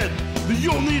 cockhead, the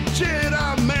only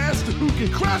Jedi master who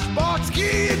can crash box.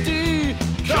 Kia D,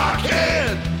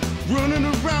 cockhead, running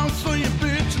around slaying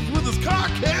bitches with his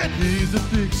cockhead. He's a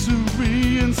big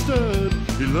Syrian stud.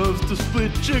 He loves to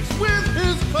split chicks with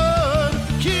his bud.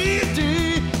 Kia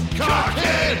D,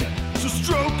 cockhead, to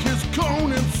stroke his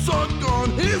cone and suck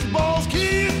on his balls.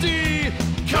 Kia D,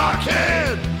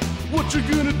 cockhead, what you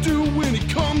gonna do when he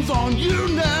comes on you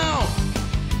now?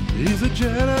 He's a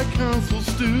Jedi Council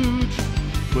stooge,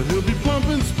 but he'll be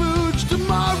pumping spooge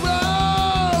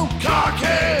tomorrow.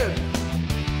 Cockhead,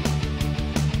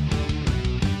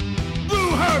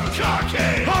 Blue Herbert,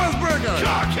 cockhead, Hansberger,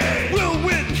 cockhead, Will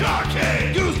Witten,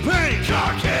 cockhead, Goose Payne,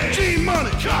 cockhead, G Money,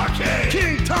 cockhead,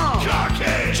 King Tom,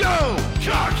 cockhead, Joe,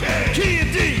 cockhead, Kia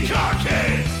D,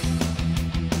 cockhead,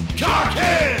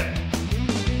 cockhead.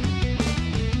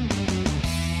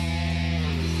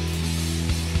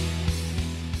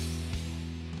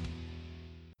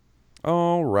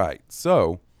 All right.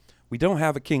 So we don't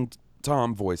have a King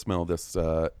Tom voicemail this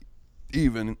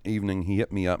evening. He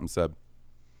hit me up and said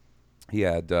he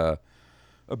had a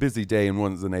busy day and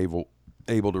wasn't able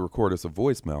to record us a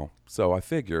voicemail. So I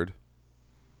figured,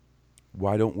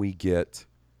 why don't we get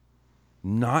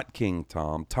not King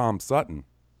Tom, Tom Sutton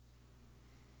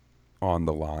on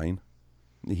the line?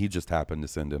 He just happened to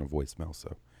send in a voicemail,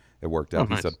 so it worked out.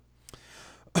 Oh, nice. He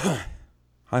said,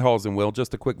 "Hi, Halls and Will.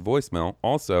 Just a quick voicemail.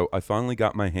 Also, I finally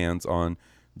got my hands on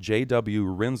J.W.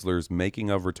 Rinsler's Making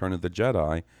of Return of the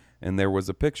Jedi, and there was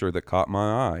a picture that caught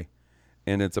my eye.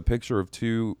 And it's a picture of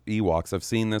two Ewoks. I've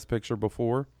seen this picture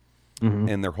before,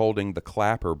 and they're holding the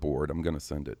clapper board. I'm going to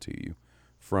send it to you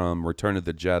from Return of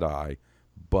the Jedi,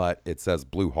 but it says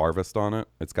Blue Harvest on it.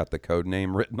 It's got the code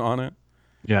name written on it.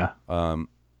 Yeah.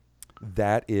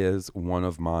 That is one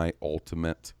of my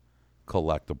ultimate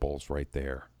collectibles right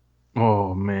there.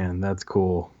 Oh, man, that's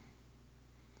cool.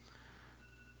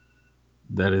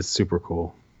 That is super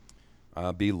cool.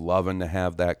 I'd be loving to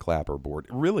have that clapper board.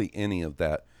 Really, any of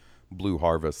that Blue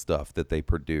Harvest stuff that they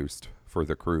produced for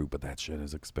the crew, but that shit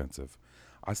is expensive.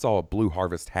 I saw a Blue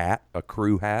Harvest hat, a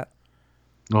crew hat,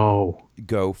 Oh,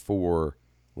 go for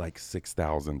like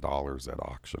 $6,000 at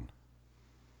auction.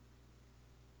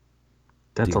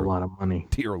 that's Dear- a lot of money.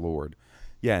 Dear Lord.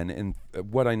 Yeah, and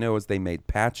what I know is they made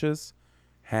patches,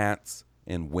 hats,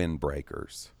 and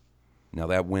windbreakers. Now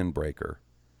that windbreaker,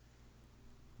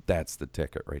 that's the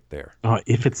ticket right there. Oh,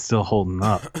 if it's still holding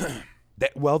up.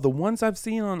 Well, the ones I've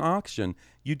seen on auction,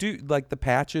 you do like the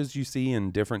patches you see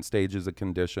in different stages of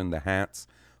condition, the hats.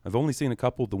 I've only seen a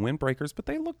couple of the windbreakers, but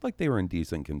they looked like they were in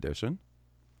decent condition.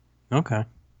 Okay.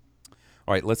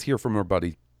 All right, let's hear from our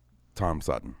buddy Tom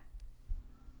Sutton.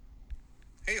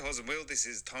 Hey, Hoz and Will, this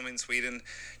is Tom in Sweden.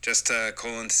 Just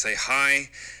calling to say hi.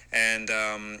 And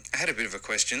I had a bit of a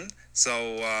question.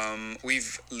 So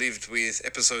we've lived with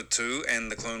Episode 2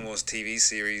 and the Clone Wars TV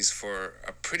series for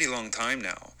a pretty long time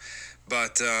now.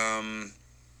 But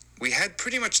we had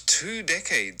pretty much 2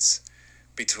 decades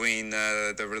between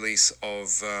the release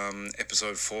of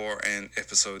Episode 4 and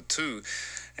Episode 2.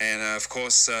 And of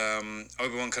course,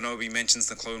 Obi-Wan Kenobi mentions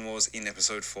the Clone Wars in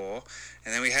Episode 4.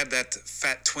 And then we had that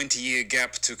fat 20-year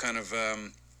gap to kind of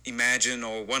imagine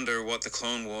or wonder what the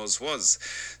Clone Wars was.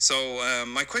 So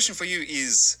my question for you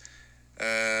is,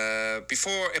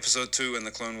 before Episode 2 and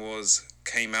the Clone Wars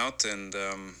came out and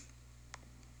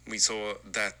we saw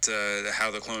that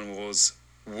how the Clone Wars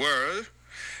were,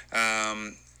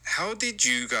 how did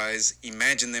you guys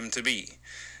imagine them to be?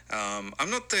 I'm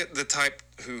not the type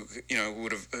who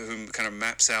who kind of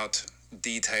maps out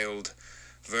detailed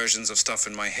versions of stuff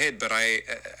in my head, but I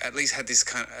at least had this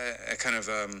kind of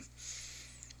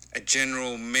a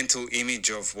general mental image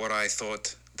of what I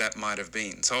thought that might have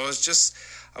been. So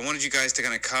I wanted you guys to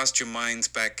kind of cast your minds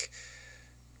back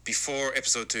before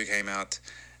episode 2 came out,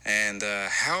 and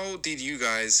how did you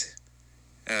guys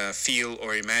feel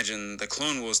or imagine the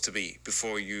Clone Wars to be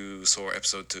before you saw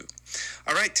episode 2?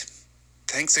 All right,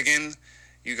 thanks again.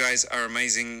 You guys are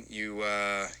amazing. You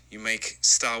make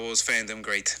Star Wars fandom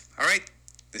great. All right,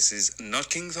 this is Not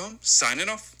King Tom signing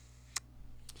off.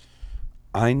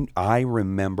 I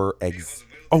remember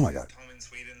oh my God, Tom in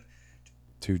Sweden.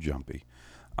 too jumpy.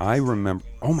 I remember.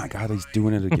 Oh my God, he's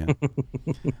doing it again.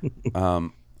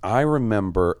 I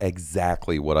remember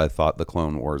exactly what I thought the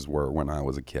Clone Wars were when I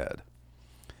was a kid.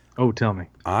 Oh, tell me.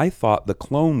 I thought the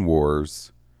Clone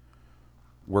Wars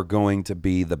were going to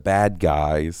be the bad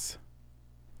guys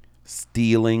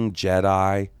stealing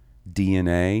Jedi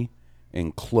DNA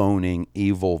and cloning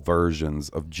evil versions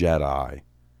of Jedi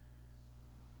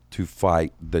to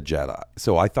fight the Jedi.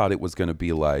 So I thought it was going to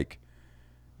be like,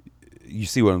 you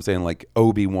see what I'm saying? Like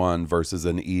Obi-Wan versus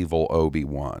an evil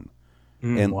Obi-Wan.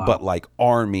 Wow. But like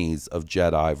armies of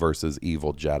Jedi versus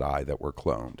evil Jedi that were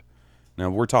cloned.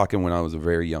 Now we're talking when I was a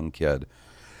very young kid.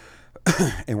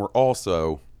 And we're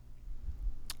also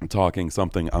talking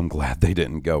something I'm glad they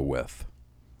didn't go with.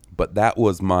 But that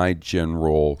was my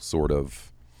general sort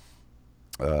of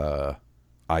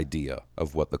idea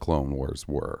of what the Clone Wars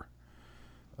were.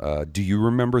 Do you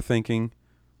remember thinking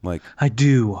like... I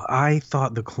do. I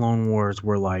thought the Clone Wars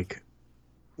were like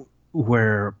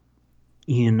where,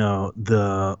 you know,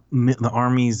 the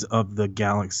armies of the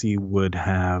galaxy would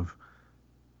have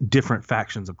different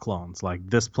factions of clones. Like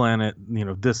this planet, you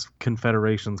know, this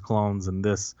Confederation's clones and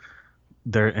this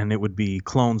there, and it would be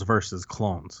clones versus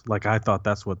clones. Like I thought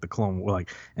that's what the clone were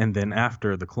like. And then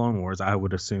after the Clone Wars, I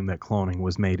would assume that cloning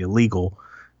was made illegal.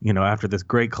 You know, after this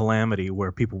great calamity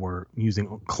where people were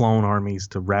using clone armies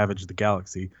to ravage the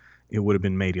galaxy, it would have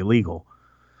been made illegal.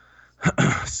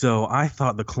 So I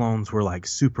thought the clones were like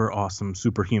super awesome,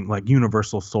 superhuman, like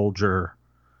Universal Soldier,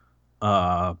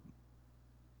 a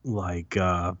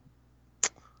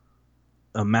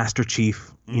Master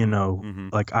Chief, you know,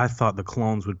 like I thought the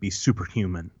clones would be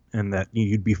superhuman and that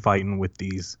you'd be fighting with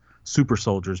these super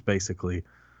soldiers basically.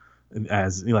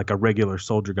 As like a regular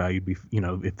soldier guy, you'd be, you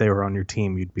know, if they were on your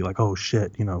team, you'd be like, oh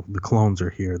shit, you know, the clones are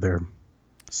here. They're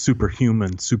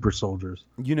superhuman, super soldiers.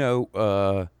 You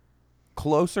know,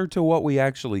 closer to what we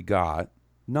actually got,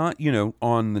 not, you know,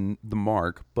 on the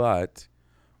mark, but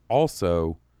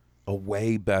also a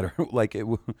way better, like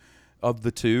of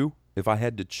the two, if I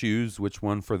had to choose which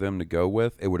one for them to go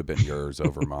with, it would have been yours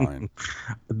over mine.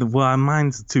 Well,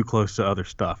 mine's too close to other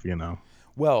stuff, you know.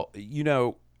 Well, you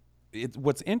know,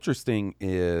 what's interesting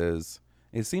is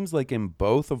it seems like in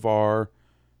both of our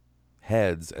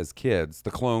heads as kids,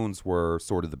 the clones were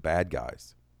sort of the bad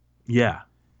guys. Yeah.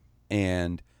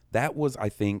 And that was, I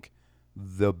think,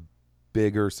 the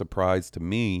bigger surprise to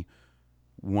me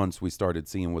once we started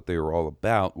seeing what they were all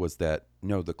about was that,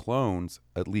 no, the clones,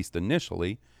 at least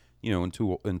initially, you know,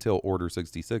 until Order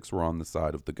 66 were on the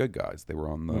side of the good guys. They were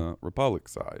on the Republic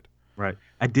side. Right.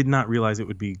 I did not realize it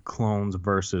would be clones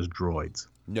versus droids.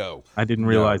 No. I didn't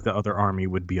realize the other army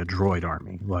would be a droid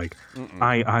army. Like,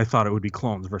 I thought it would be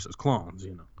clones versus clones,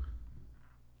 you know.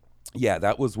 Yeah,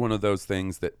 that was one of those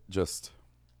things that just...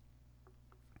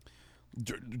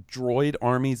 droid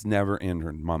armies never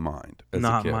entered my mind as a kid.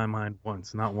 Not my mind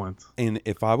once, not once. And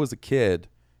if I was a kid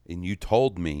and you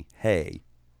told me, hey,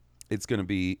 it's going to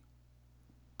be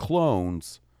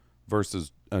clones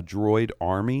versus a droid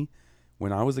army,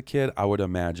 when I was a kid, I would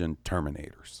imagine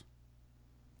Terminators.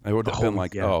 I would have been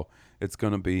like, oh, it's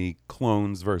going to be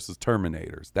clones versus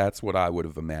Terminators. That's what I would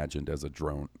have imagined as a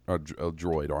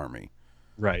droid army.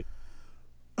 Right.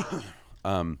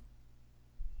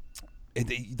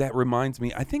 That reminds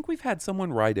me, I think we've had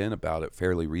someone write in about it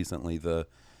fairly recently. The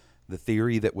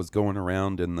theory that was going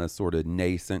around in the sort of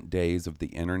nascent days of the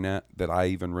internet that I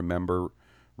even remember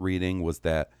reading was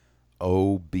that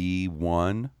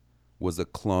Obi-Wan was a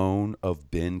clone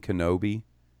of Ben Kenobi.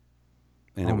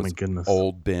 And it was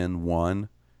old Ben 1,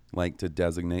 like to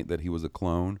designate that he was a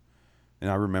clone. And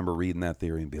I remember reading that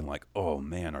theory and being like, oh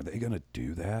man, are they going to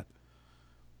do that?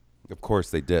 Of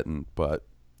course they didn't, but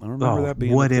I remember that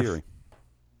being a theory.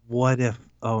 What if,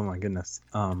 oh my goodness,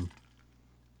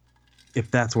 if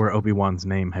that's where Obi-Wan's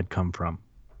name had come from,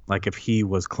 like if he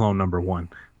was clone number 1,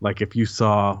 like if you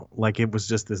saw, like it was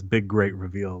just this big great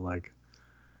reveal, like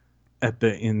at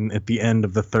the end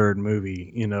of the third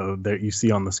movie, you know, that you see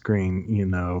on the screen, you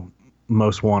know,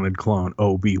 most wanted clone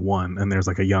Obi-Wan, and there's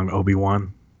like a young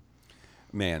Obi-Wan.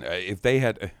 Man, if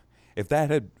that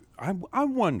had, I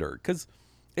wonder, because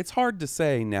it's hard to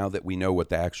say now that we know what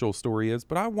the actual story is,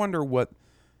 but I wonder what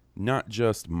not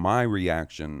just my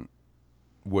reaction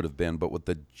would have been, but what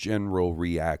the general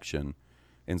reaction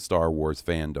in Star Wars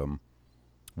fandom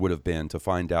would have been to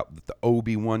find out that the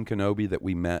Obi-Wan Kenobi that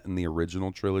we met in the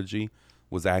original trilogy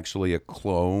was actually a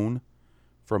clone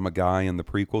from a guy in the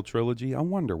prequel trilogy. I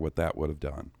wonder what that would have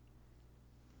done.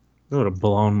 It would have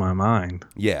blown my mind.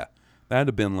 Yeah, that'd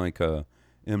have been like a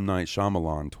M. Night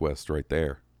Shyamalan twist right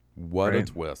there. What a Right.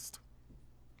 twist.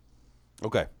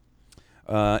 Okay.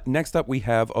 Next up, we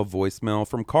have a voicemail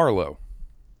from Carlo.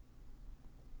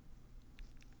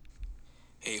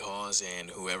 Hey, Hawes, and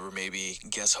whoever may be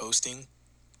guest hosting.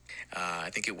 I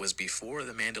think it was before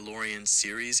the Mandalorian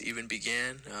series even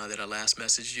began that I last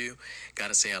messaged you.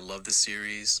 Gotta say, I love the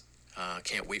series.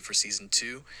 Can't wait for season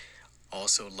 2.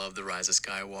 Also love The Rise of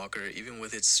Skywalker, even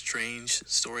with its strange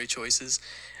story choices.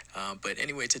 But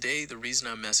anyway, today, the reason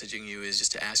I'm messaging you is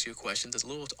just to ask you a question that's a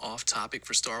little off topic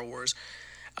for Star Wars.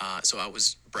 So I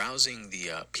was browsing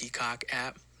the Peacock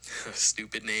app.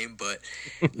 Stupid name, but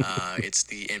it's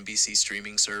the NBC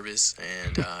streaming service,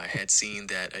 and I had seen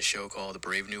that a show called The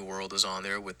Brave New World was on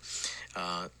there with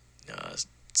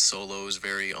Solo's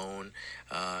very own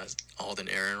Alden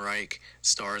Ehrenreich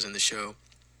stars in the show.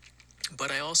 But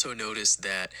I also noticed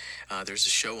that there's a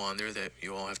show on there that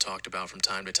you all have talked about from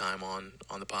time to time on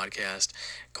the podcast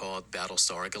called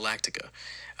Battlestar Galactica.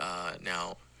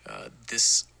 Now,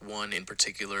 this one in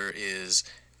particular is,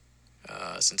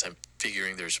 since I'm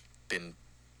figuring there's been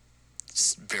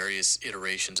various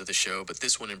iterations of the show, but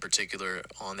this one in particular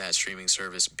on that streaming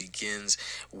service begins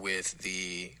with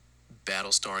the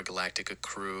Battlestar Galactica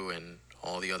crew and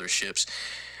all the other ships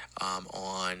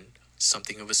on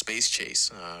something of a space chase,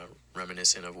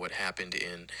 reminiscent of what happened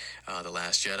in The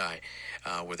Last Jedi,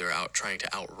 where they're out trying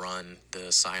to outrun the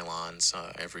Cylons.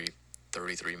 Every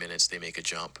 33 minutes they make a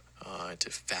jump to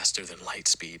faster than light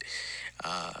speed.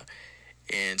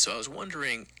 And so I was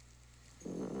wondering,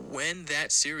 when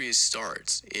that series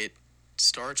starts, it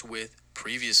starts with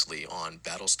previously on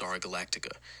Battlestar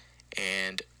Galactica.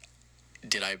 And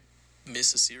did I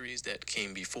miss a series that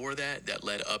came before that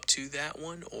led up to that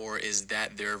one? Or is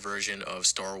that their version of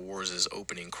Star Wars'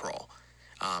 opening crawl?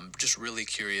 Just really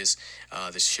curious.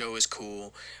 The show is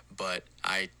cool, but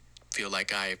I feel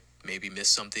like I maybe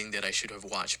missed something that I should have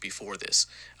watched before this.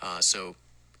 So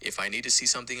if I need to see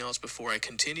something else before I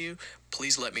continue,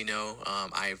 please let me know.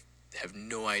 I have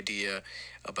no idea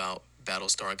about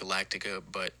Battlestar Galactica,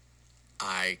 but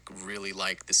I really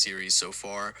like the series so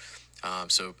far.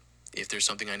 So if there's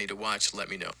something I need to watch, let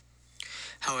me know.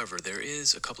 However, there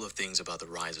is a couple of things about The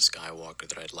Rise of Skywalker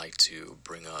that I'd like to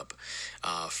bring up.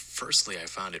 Firstly, I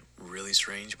found it really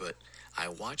strange, but I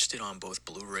watched it on both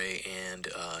Blu-ray and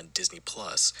Disney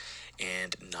Plus,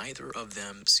 and neither of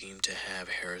them seemed to have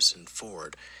Harrison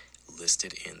Ford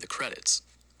listed in the credits.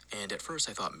 And at first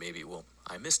I thought maybe, well,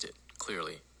 I missed it.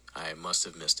 Clearly, I must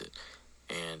have missed it.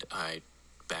 And I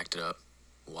backed it up,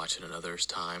 watched it another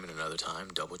time and another time,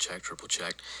 double-checked,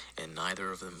 triple-checked, and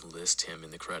neither of them list him in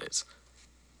the credits.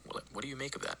 Well, what do you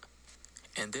make of that?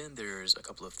 And then there's a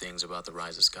couple of things about The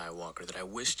Rise of Skywalker that I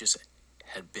wish just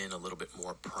had been a little bit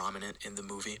more prominent in the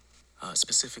movie.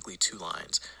 Specifically 2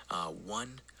 lines.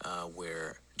 One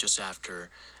where just after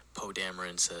Poe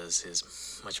Dameron says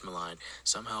his much maligned,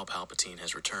 somehow Palpatine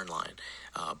has returned line,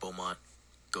 Beaumont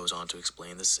goes on to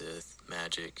explain the Sith,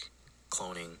 magic,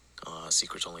 cloning,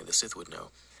 secrets only the Sith would know.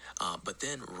 But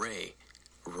then Rey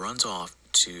runs off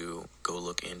to go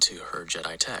look into her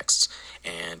Jedi texts,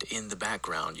 and in the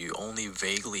background you only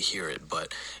vaguely hear it,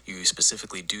 but you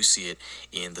specifically do see it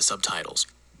in the subtitles.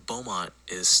 Beaumont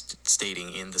is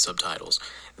stating in the subtitles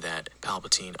that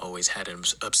Palpatine always had an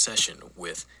obsession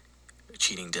with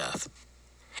cheating death.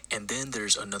 And then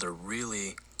there's another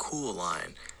really cool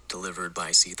line delivered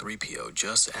by C-3PO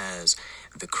just as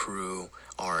the crew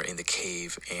are in the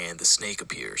cave and the snake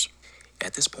appears.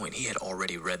 At this point, he had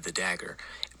already read the dagger,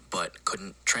 but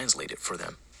couldn't translate it for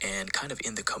them. And kind of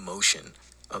in the commotion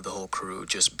of the whole crew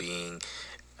just being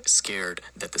scared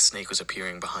that the snake was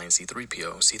appearing behind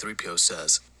C-3PO, C-3PO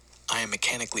says, "I am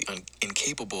mechanically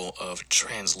incapable of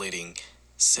translating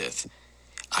Sith.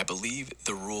 I believe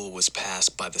the rule was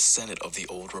passed by the Senate of the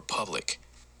Old Republic,"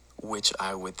 which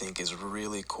I would think is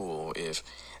really cool if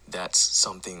that's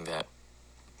something that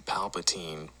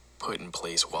Palpatine put in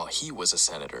place while he was a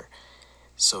senator,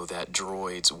 so that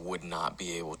droids would not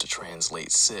be able to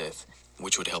translate Sith,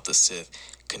 which would help the Sith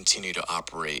continue to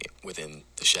operate within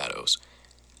the shadows.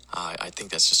 I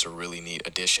think that's just a really neat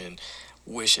addition.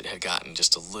 Wish it had gotten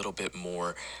just a little bit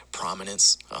more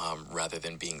prominence rather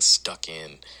than being stuck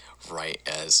in right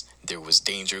as there was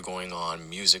danger going on,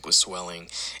 music was swelling,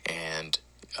 and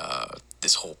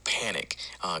this whole panic,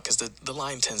 because the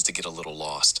line tends to get a little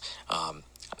lost.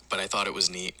 but I thought it was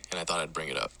neat, and I thought I'd bring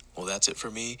it up. Well, that's it for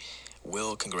me.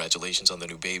 Will, congratulations on the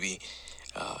new baby,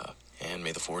 and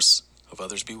may the force of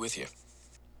others be with you.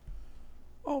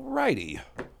 Alrighty.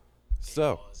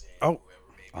 So, I'm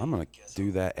going to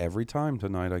do that every time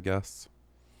tonight, I guess.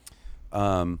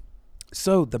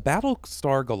 So, the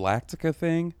Battlestar Galactica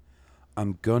thing,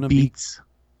 I'm going to Beats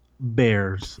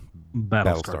Bears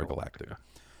Battlestar Galactica.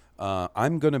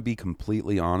 I'm going to be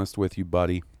completely honest with you,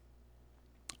 buddy.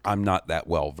 I'm not that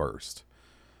well versed.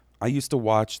 I used to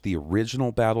watch the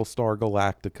original Battlestar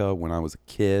Galactica when I was a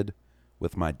kid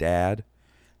with my dad.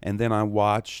 And then I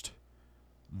watched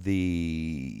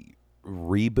the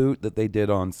reboot that they did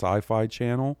on Sci-Fi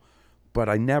Channel. But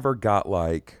I never got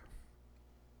like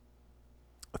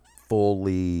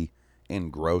fully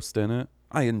engrossed in it.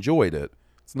 I enjoyed it.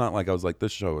 It's not like I was like,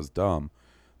 this show is dumb.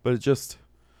 But it just...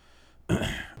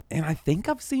 and I think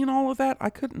I've seen all of that. I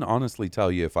couldn't honestly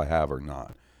tell you if I have or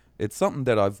not. It's something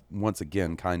that I've, once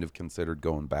again, kind of considered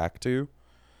going back to.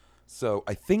 So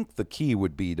I think the key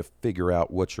would be to figure out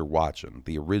what you're watching,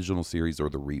 the original series or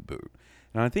the reboot.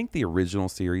 And I think the original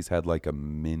series had like a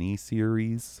mini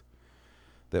series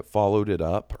that followed it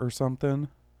up or something.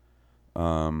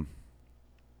 But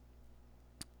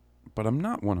I'm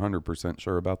not 100%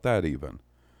 sure about that even.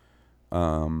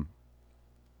 But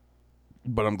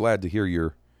I'm glad to hear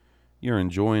you're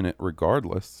enjoying it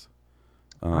regardless.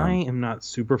 I am not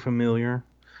super familiar.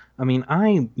 I mean,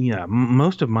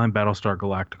 most of my Battlestar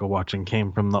Galactica watching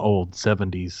came from the old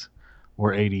 70s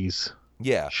or 80s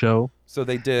show. So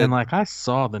they did. And like I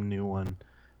saw the new one,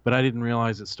 but I didn't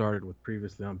realize it started with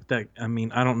previously on. But that, I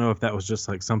mean, I don't know if that was just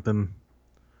like something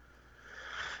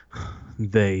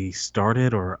they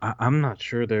started, or I'm not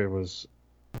sure there was.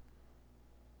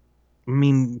 I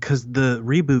mean, because the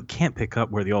reboot can't pick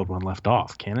up where the old one left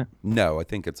off, can it? No, I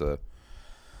think it's a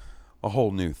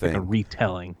whole new thing. Like a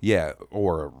retelling. Yeah,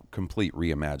 or a complete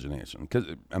reimagination.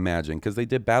 Because they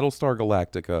did Battlestar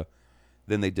Galactica,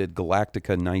 then they did Galactica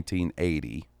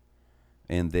 1980,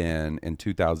 and then in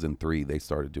 2003 they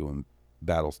started doing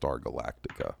Battlestar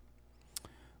Galactica.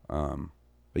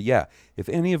 But yeah, if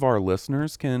any of our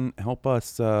listeners can help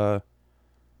us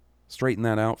straighten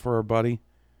that out for our buddy,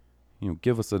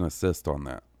 give us an assist on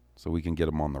that so we can get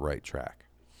them on the right track.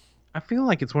 I feel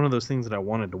like it's one of those things that I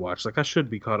wanted to watch. Like I should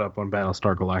be caught up on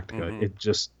Battlestar Galactica. Mm-hmm. It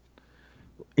just,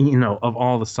 of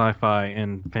all the sci-fi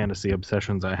and fantasy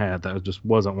obsessions I had, that just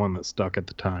wasn't one that stuck at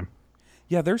the time.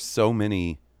 Yeah, there's so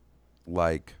many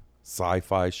like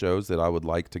sci-fi shows that I would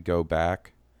like to go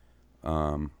back.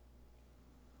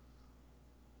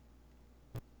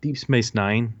 Deep Space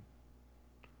Nine.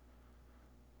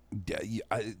 Yeah,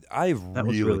 that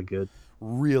was really good.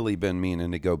 Really been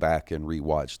meaning to go back and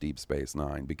rewatch Deep Space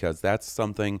Nine because that's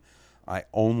something I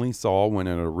only saw when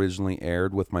it originally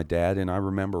aired with my dad, and I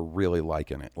remember really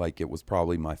liking it. Like it was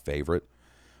probably my favorite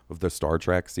of the Star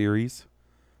Trek series.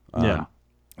 Yeah.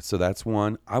 So that's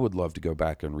one. I would love to go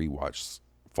back and rewatch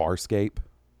Farscape.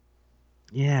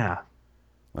 Yeah.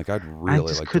 Like I'd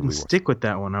really like to couldn't stick with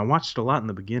that one. I watched a lot in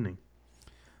the beginning.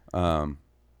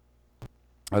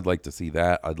 I'd like to see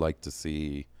that. I'd like to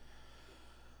see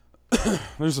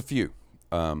there's a few.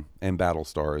 And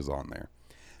Battlestar is on there.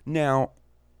 Now,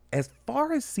 as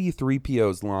far as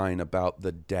C-3PO's line about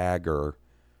the dagger,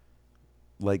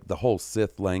 like the whole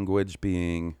Sith language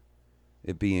being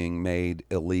made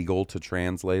illegal to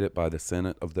translate it by the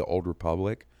Senate of the Old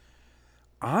Republic,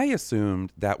 I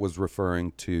assumed that was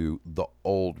referring to the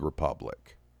Old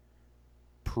Republic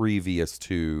previous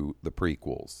to the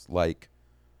prequels, like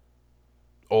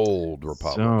Old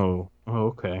Republic.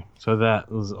 Okay. So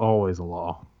that was always a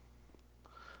law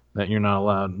that you're not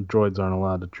allowed, droids aren't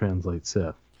allowed to translate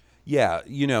Sith. Yeah,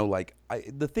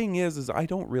 the thing is I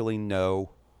don't really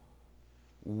know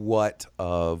what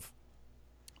of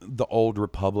the Old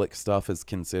Republic stuff is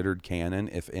considered canon,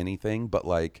 if anything, but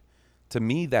like to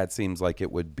me that seems like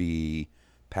it would be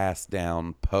passed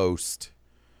down post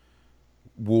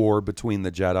war between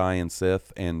the Jedi and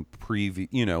Sith and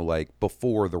like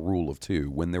before the Rule of Two,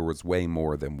 when there was way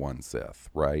more than one Sith,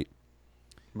 right?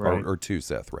 Or two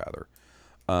Sith rather.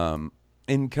 And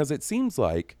because it seems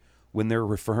like when they're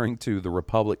referring to the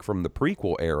Republic from the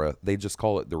prequel era, they just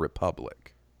call it the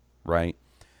Republic, right?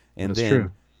 And That's then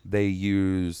true. They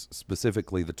use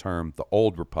specifically the term the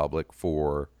Old Republic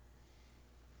for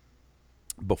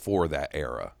before that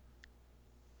era.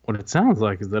 What it sounds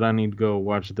like is that I need to go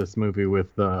watch this movie with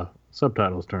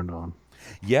subtitles turned on.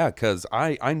 Yeah, because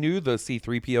I knew the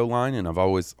C-3PO line, and I've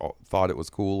always thought it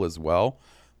was cool as well,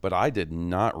 but I did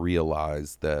not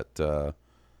realize that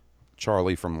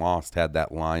Charlie from Lost had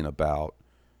that line about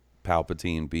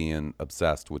Palpatine being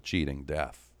obsessed with cheating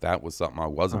death. That was something I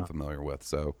wasn't familiar with.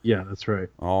 So Yeah, that's right.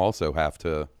 I'll also have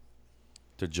to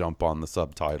jump on the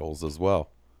subtitles as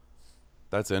well.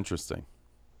 That's interesting.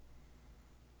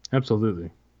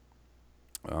 Absolutely.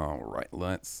 All right,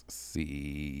 let's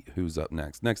see who's up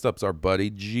next. Next up's our buddy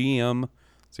Jim.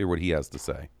 Let's hear what he has to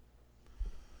say.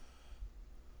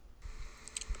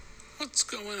 What's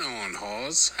going on,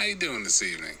 Hawes? How you doing this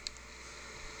evening?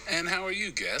 And how are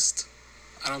you, guest?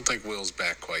 I don't think Will's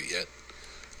back quite yet.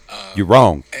 You're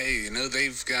wrong. Hey,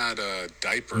 they've got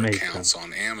diaper Makes accounts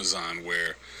on Amazon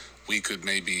where we could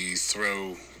maybe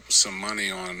throw some money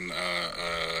on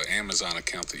Amazon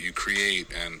account that you create,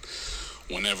 and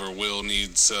whenever Will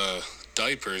needs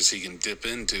diapers, he can dip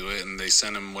into it, and they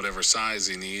send him whatever size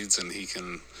he needs, and he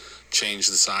can change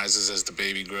the sizes as the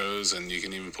baby grows, and you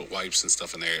can even put wipes and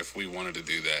stuff in there. If we wanted to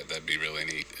do that, that'd be really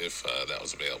neat if that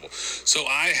was available. So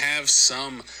I have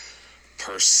some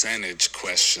percentage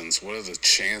questions. What are the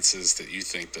chances that you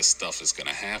think this stuff is going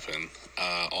to happen?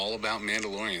 All about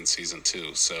Mandalorian season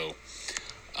 2. So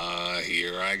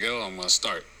here I go. I'm going to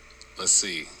start. Let's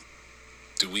see.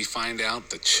 Do we find out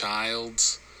the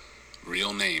child's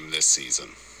real name this season?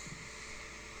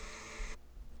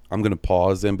 I'm going to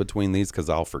pause in between these because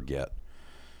I'll forget.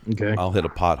 Okay. I'll hit a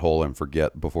pothole and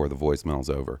forget before the voicemail's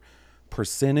over.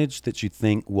 Percentage that you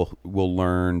think we'll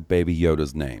learn Baby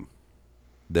Yoda's name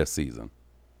this season?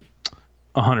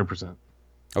 100%.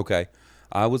 Okay.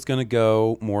 I was going to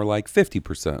go more like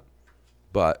 50%.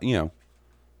 But,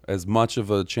 as much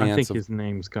of a chance I think of his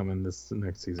name's coming this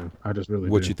next season. I just really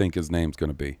what do. you think his name's going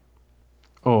to be.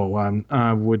 Oh,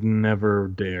 I would never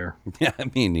dare. Yeah,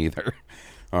 me neither.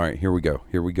 All right, here we go.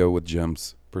 Here we go with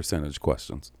Jim's percentage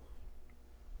questions.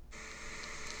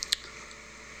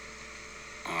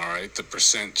 All right, the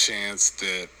percent chance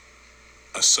that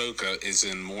Ahsoka is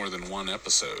in more than one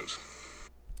episode.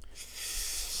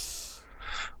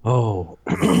 Oh,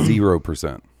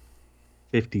 0%.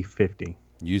 50-50.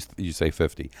 You say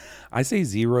 50. I say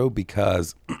 0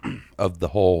 because of the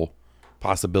whole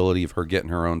possibility of her getting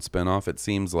her own spinoff. It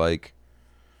seems like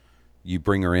you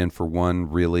bring her in for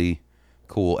one really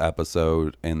cool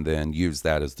episode and then use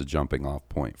that as the jumping off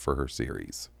point for her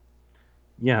series.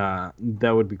 Yeah,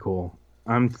 that would be cool.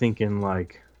 I'm thinking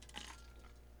like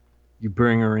you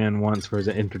bring her in once for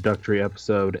the introductory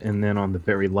episode, and then on the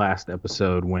very last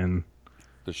episode when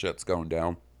The shit's going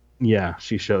down. Yeah,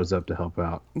 she shows up to help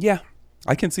out. Yeah,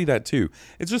 I can see that too.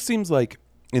 It just seems like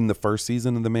in the first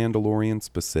season of The Mandalorian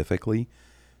specifically,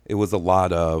 it was a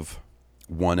lot of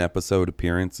one episode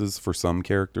appearances for some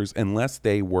characters, unless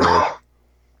they were,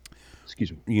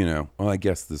 excuse me, well, I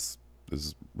guess this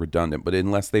is redundant, but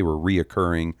unless they were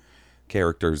reoccurring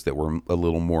characters that were a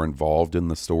little more involved in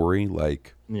the story,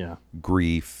 like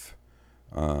Grief,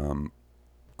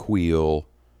 Queel,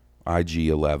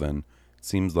 IG-11. It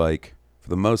seems like for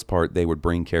the most part they would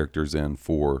bring characters in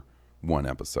for one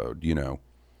episode,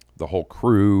 the whole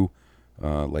crew,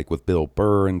 like with Bill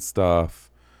Burr and stuff,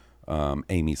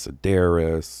 Amy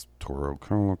Sedaris, Toro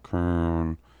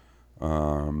Colican,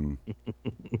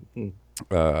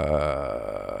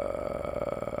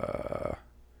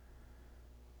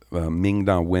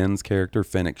 Ming-Na Wen's character,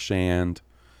 Fennec Shand,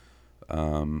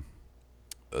 that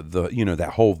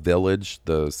whole village,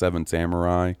 the Seven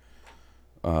Samurai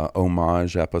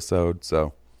homage episode.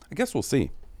 So I guess we'll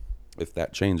see if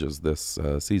that changes this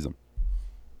season.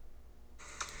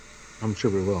 I'm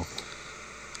sure we will.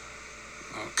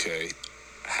 Okay,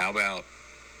 how about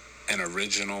an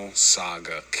original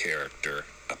saga character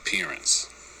appearance?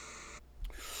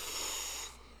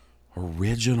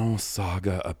 Original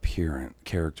saga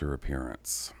character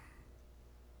appearance.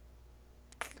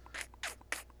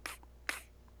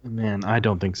 Man, I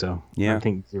don't think so. Yeah. I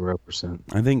think 0%.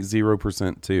 I think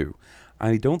 0% too.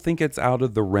 I don't think it's out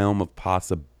of the realm of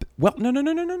possible. Well,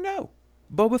 no.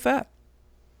 Boba Fett.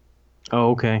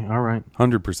 Oh, okay. All right.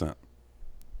 100%.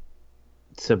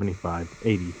 75,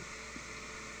 80.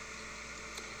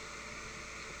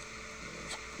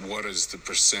 What is the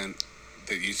percent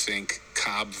that you think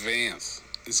Cobb Vanth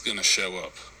is going to show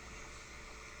up?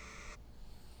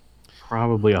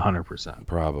 Probably 100%.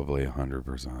 Probably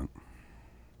 100%.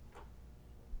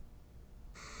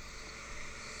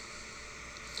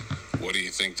 What do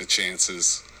you think the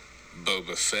chances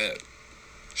Boba Fett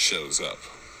shows up?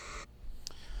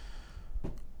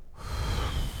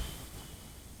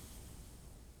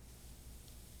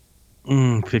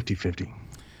 Mm, 50-50.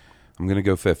 I'm going to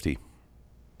go 50.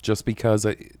 Just because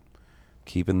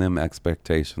keeping them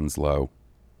expectations low.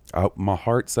 My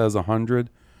heart says 100.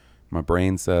 My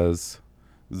brain says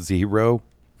 0.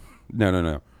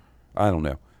 No. I don't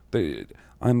know.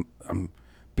 I'm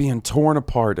being torn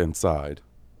apart inside.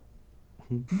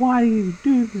 Why do you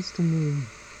do this to me?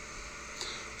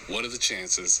 What are the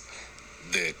chances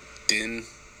that Din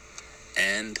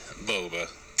and Boba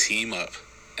team up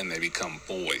and they become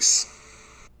boys?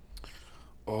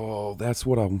 Oh, that's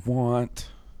what I want.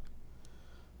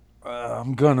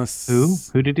 I'm gonna.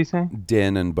 Who did he say?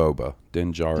 Din and Boba.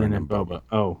 Din Djarin Din and Boba.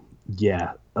 Oh,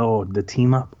 yeah. Oh, the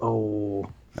team up. Oh,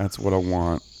 That's what I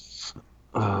want.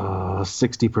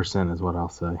 60% is what I'll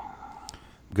say. I'm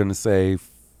gonna say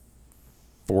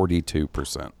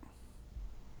 42%.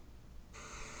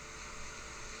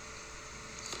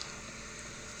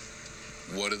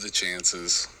 What are the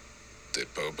chances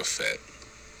that Boba Fett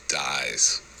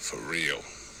dies for real?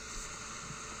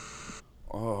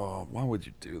 Oh, why would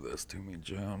you do this to me,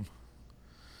 Jim?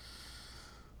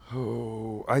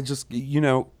 Oh, I just, you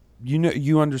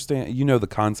understand, the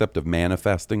concept of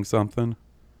manifesting something.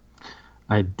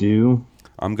 I do.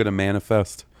 I'm gonna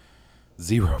manifest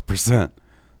 0%.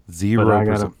 But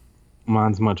 0%.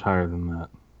 Mine's much higher than that.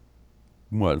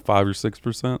 What, 5 or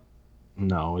 6%?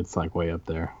 No, it's like way up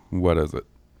there. What is it?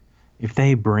 If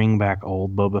they bring back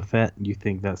old Boba Fett, you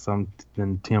think that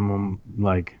something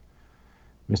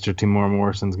Mr. Timur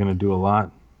Morrison's going to do a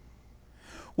lot?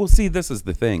 Well, see, this is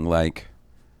the thing. Like,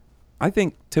 I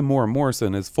think Timur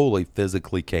Morrison is fully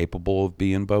physically capable of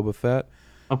being Boba Fett.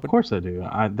 Of course I do.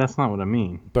 That's not what I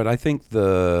mean. But I think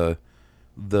the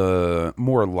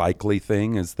more likely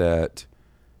thing is that,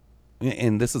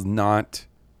 and this is not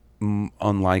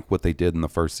unlike what they did in the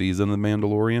first season of The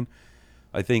Mandalorian,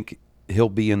 I think he'll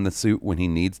be in the suit when he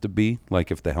needs to be, like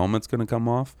if the helmet's going to come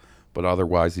off, but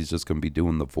otherwise he's just going to be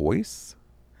doing the voice.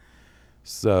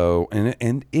 So,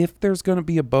 and if there's going to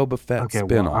be a Boba Fett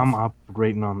spinoff, well, I'm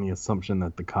operating on the assumption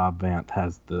that the Cobb Vanth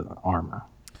has the armor.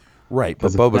 Right,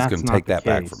 but Boba's going to take that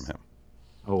back from him.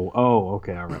 Oh,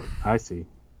 okay, all right. I see.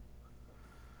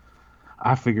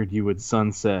 I figured you would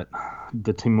sunset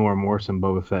the Timur Morrison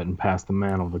Boba Fett and pass the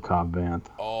mantle to Cobb Vanth.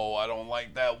 Oh, I don't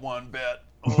like that one bit.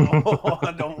 Oh,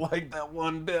 I don't like that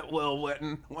one bit, Will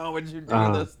Witten. Why would you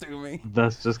do this to me?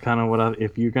 That's just kind of what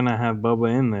if you're going to have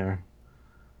Boba in there,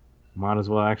 might as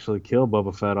well actually kill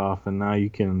Boba Fett off, and now you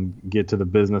can get to the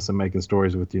business of making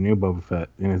stories with your new Boba Fett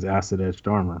in his acid-etched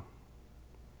armor.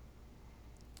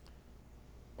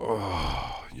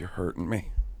 Oh, you're hurting me.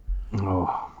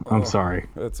 Oh, I'm sorry.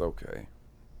 It's okay.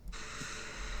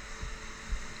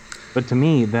 But to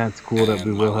me, that's cool that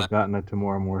we will have gotten a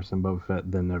Timur Morrison Boba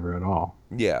Fett than never at all.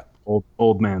 Yeah.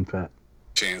 Old man Fett.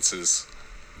 Chances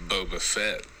Boba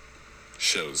Fett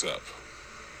shows up.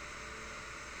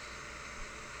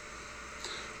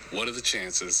 What are the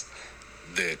chances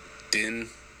that Din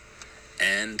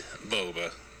and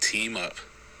Boba team up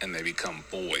and they become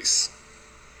boys?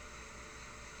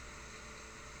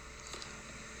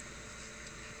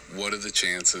 What are the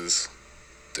chances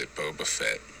that Boba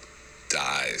Fett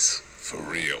dies for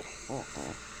real?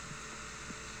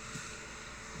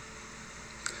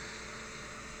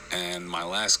 And my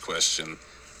last question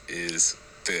is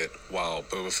that while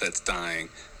Boba Fett's dying,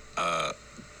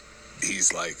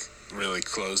 he's like really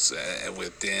close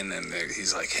with Din, and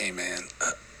he's like, "Hey man,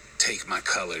 take my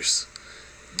colors.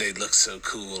 They look so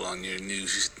cool on your new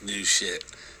shit.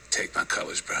 Take my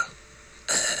colors, bro."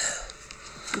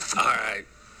 All right.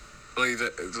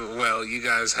 Well, you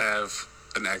guys have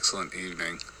an excellent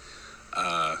evening.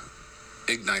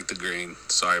 Ignite the green.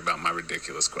 Sorry about my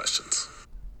ridiculous questions.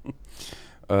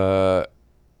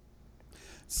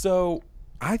 So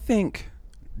I think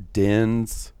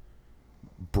Din's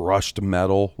brushed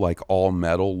metal, like all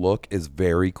metal look is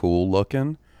very cool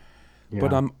looking. Yeah.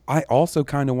 But I also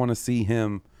kind of want to see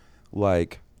him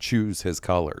like choose his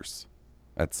colors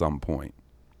at some point.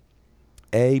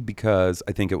 Because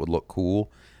I think it would look cool.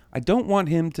 I don't want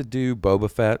him to do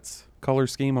Boba Fett's color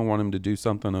scheme. I want him to do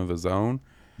something of his own.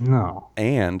 No.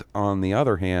 And on the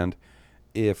other hand,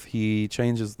 if he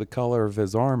changes the color of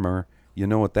his armor, you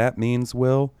know what that means,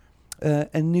 Will?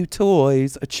 And new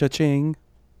toys, a cha-ching.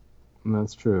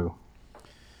 That's true.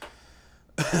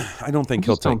 I don't think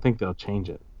don't think they'll change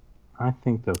it. I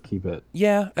think they'll keep it.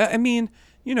 Yeah, I mean,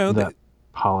 that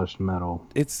polished metal.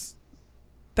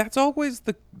 That's always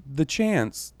the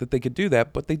chance that they could do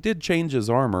that, but they did change his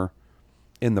armor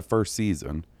in the first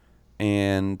season,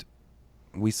 and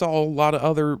we saw a lot of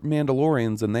other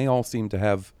Mandalorians, and they all seem to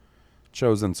have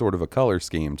chosen sort of a color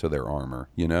scheme to their armor,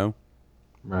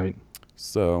 Right.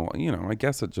 So, I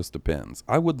guess it just depends.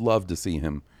 I would love to see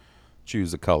him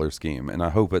choose a color scheme, and I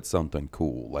hope it's something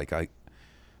cool. Like, I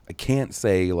can't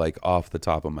say, like, off the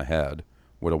top of my head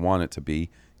what I want it to be,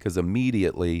 because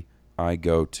immediately I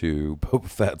go to Boba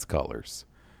Fett's colors.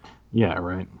 Yeah,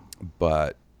 right.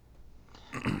 But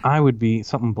I would be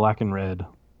something black and red,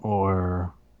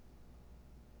 or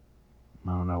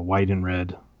I don't know, white and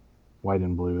red, white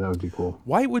and blue. That would be cool.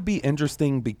 White would be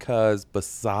interesting because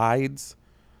besides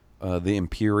the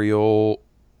Imperial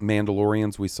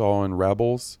Mandalorians we saw in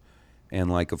Rebels,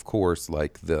 and like of course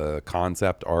like the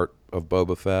concept art of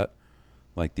Boba Fett,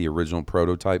 like the original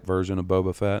prototype version of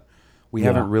Boba Fett, we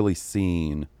haven't really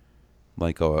seen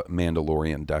like a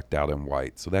Mandalorian decked out in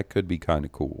white, so that could be kind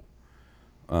of cool.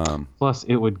 Plus,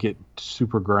 it would get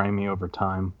super grimy over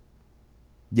time.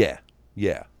 Yeah.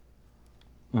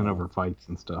 And over fights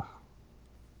and stuff.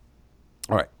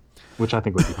 All right. Which I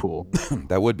think would be cool.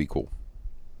 That would be cool.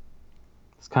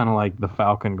 It's kind of like the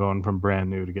Falcon going from brand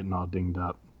new to getting all dinged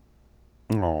up.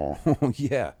 Oh,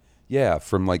 yeah. Yeah,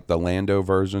 from like the Lando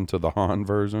version to the Han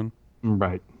version.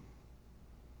 Right.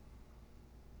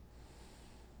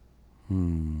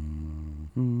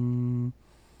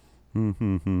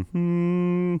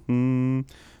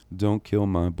 Don't kill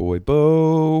my boy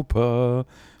Boba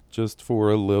just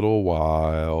for a little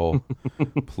while.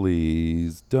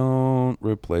 Please don't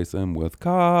replace him with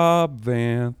Cobb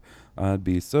Vanth. I'd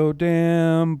be so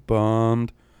damn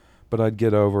bummed, but I'd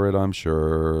get over it, I'm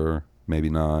sure. Maybe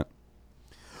not.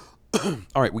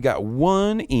 All right, we got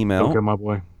one email. Don't kill my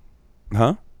boy.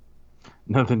 Huh?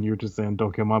 Nothing, you were just saying,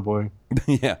 don't kill my boy.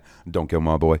 Yeah, don't kill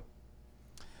my boy.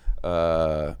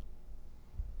 I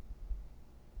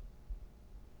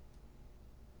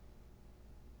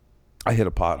hit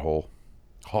a pothole.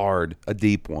 Hard. A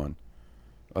deep one.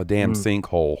 A damn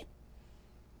sinkhole.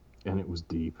 And it was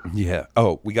deep. Yeah.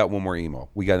 Oh, we got one more email.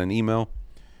 We got an email,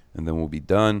 and then we'll be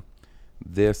done.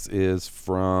 This is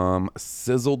from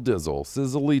Sizzle Dizzle.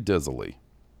 Sizzly Dizzly.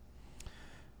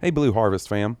 Hey, Blue Harvest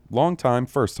fam. Long time,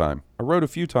 first time. I wrote a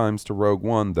few times to Rogue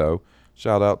One, though.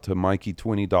 Shout out to Mikey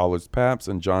 $20 Paps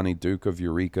and Johnny Duke of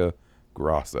Eureka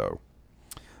Grasso.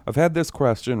 I've had this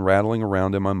question rattling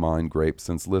around in my mind grape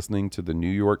since listening to the New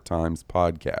York Times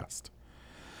podcast.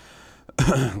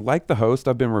 Like the host,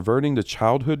 I've been reverting to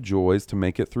childhood joys to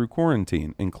make it through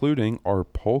quarantine, including our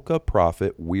polka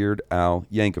prophet Weird Al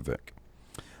Yankovic.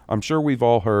 I'm sure we've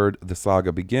all heard The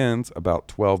Saga Begins about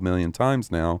 12 million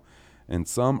times now, and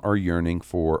some are yearning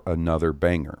for another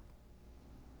banger.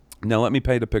 Now let me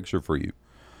paint a picture for you.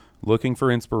 Looking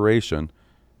for inspiration,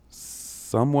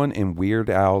 someone in Weird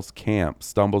Al's camp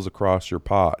stumbles across your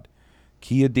pod.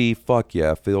 Kia D Fuck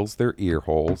Yeah fills their ear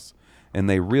holes, and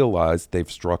they realize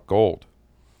they've struck gold.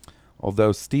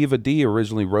 Although Steve D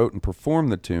originally wrote and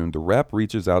performed the tune, the rep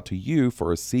reaches out to you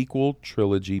for a sequel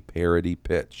trilogy parody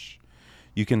pitch.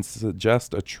 You can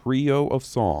suggest a trio of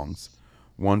songs,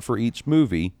 one for each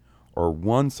movie, or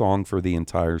one song for the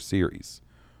entire series.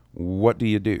 What do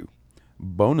you do?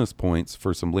 Bonus points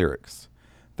for some lyrics.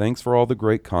 Thanks for all the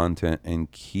great content and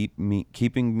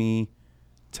keeping me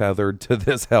tethered to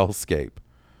this hellscape.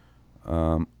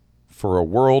 For a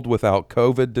world without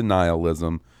COVID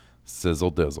denialism,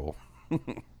 Sizzle Dizzle.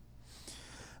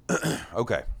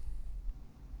 Okay.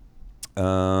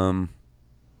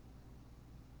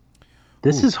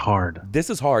 This is hard.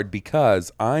 This is hard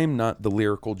because I'm not the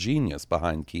lyrical genius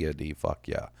behind Kia D Fuck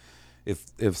Yeah.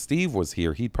 If Steve was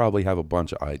here, he'd probably have a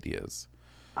bunch of ideas.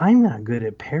 I'm not good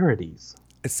at parodies.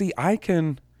 See, I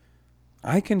can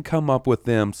come up with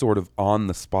them sort of on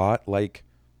the spot. Like,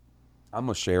 I'm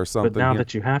gonna share something. But now here.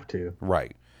 that you have to,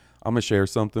 Right. I'm gonna share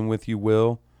something with you,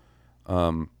 Will.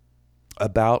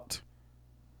 About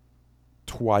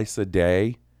twice a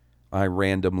day, I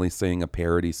randomly sing a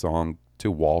parody song to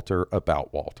Walter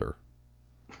about Walter.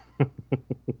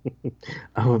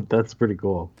 Oh, that's pretty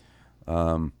cool.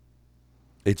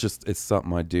 It's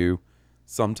something I do.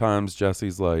 Sometimes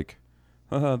Jesse's like,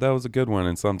 that was a good one.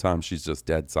 And sometimes she's just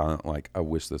dead silent. Like, I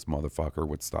wish this motherfucker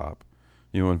would stop.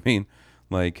 You know what I mean?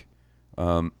 Like,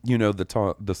 you know,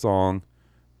 the song,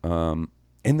 and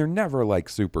they're never like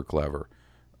super clever.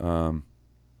 You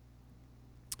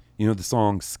know, the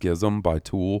song Schism by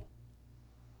Tool.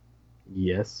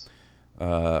 Yes.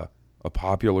 A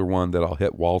popular one that I'll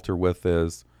hit Walter with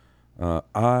is,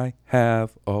 I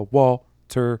have a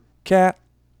Walter cat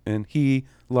and he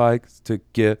likes to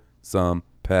get some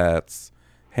pets.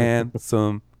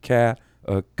 Handsome cat,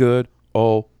 a good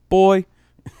old boy.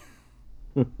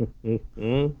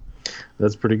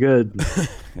 That's pretty good.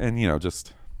 And, you know,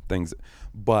 just things.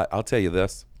 But I'll tell you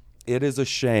this. It is a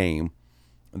shame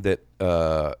that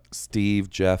Steve,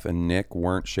 Jeff, and Nick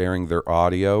weren't sharing their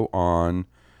audio on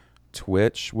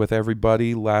Twitch with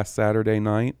everybody last Saturday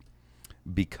night,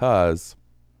 because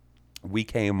we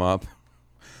came up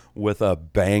with a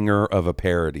banger of a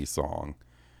parody song.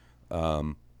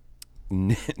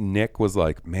 Nick was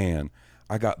like, man,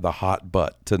 I got the hot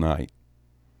butt tonight.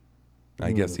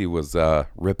 I guess he was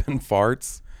ripping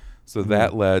farts. So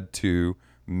that led to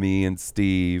me and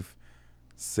Steve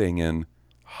singing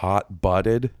hot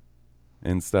butted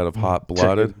instead of hot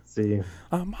blooded. See,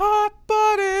 I'm hot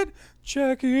butted,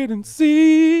 check it and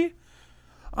see.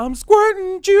 I'm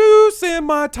squirting juice in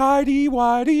my tidy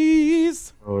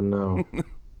whities. oh no.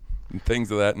 And things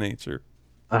of that nature.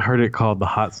 I heard it called the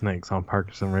hot snakes on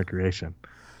Parks and Recreation.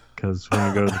 Because when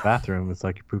you go to the bathroom, it's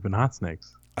like you're pooping hot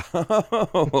snakes.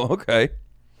 Oh, okay.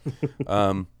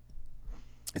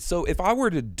 So if I were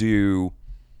to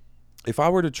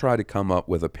try to come up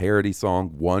with a parody song,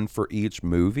 one for each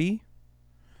movie,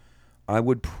 I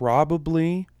would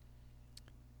probably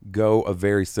go a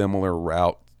very similar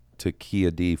route to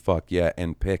Kia D Fuck Yeah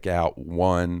and pick out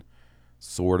one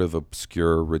sort of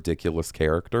obscure, ridiculous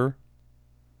character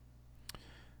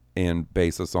and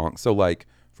base a song. So like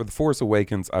for The Force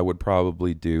Awakens, I would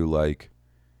probably do like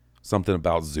something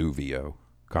about Zuvio,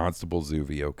 Constable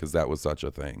Zuvio, because that was such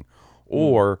a thing.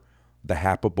 Or the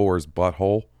Hapabor's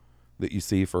butthole that you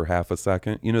see for half a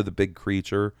second. You know, the big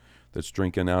creature that's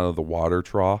drinking out of the water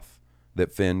trough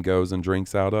that Finn goes and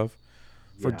drinks out of?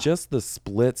 For just the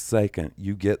split second,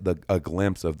 you get a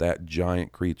glimpse of that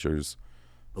giant creature's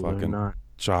Balloon fucking knot.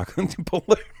 chocolate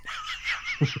balloon.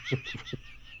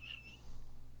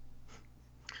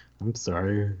 I'm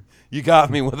sorry. You got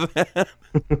me with that.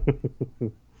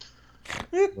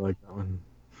 I like that one.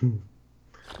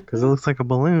 Because it looks like a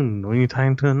balloon when you tie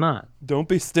into a knot. Don't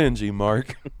be stingy,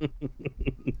 Mark.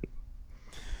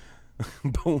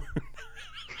 Balloon.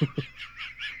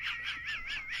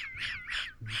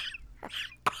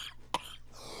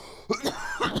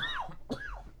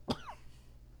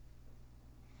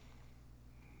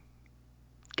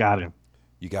 Got him.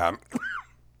 You got me.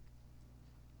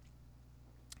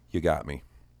 You got me.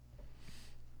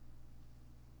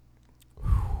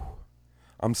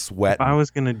 I'm sweating. If I was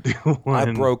going to do one.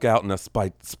 I broke out in a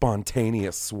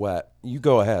spontaneous sweat. You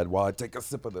go ahead while I take a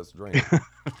sip of this drink.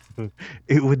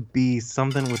 It would be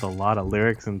something with a lot of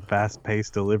lyrics and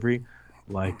fast-paced delivery.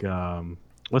 Like,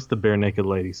 what's the Bare Naked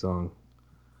Lady song?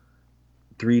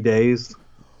 3 Days?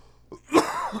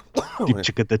 You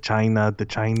chicken the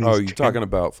Chinese. Oh, you're chicken. talking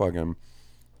about fucking...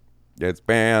 It's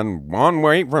been one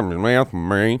week from with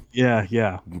me. Yeah,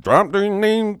 yeah. Drop the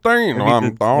name thing. Maybe I'm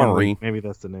that's sorry. Maybe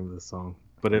that's the name of the song.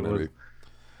 But it Maybe. was...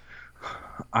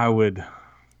 I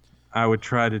would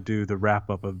try to do the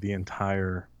wrap-up of the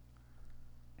entire...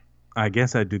 I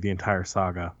guess I'd do the entire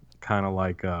saga. Kind of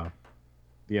like the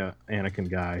Anakin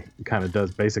guy kind of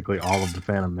does basically all of the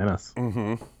Phantom Menace.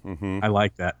 Mm-hmm. Mm-hmm. I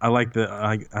like that. I like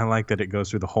that it goes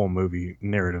through the whole movie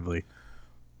narratively.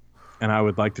 And I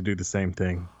would like to do the same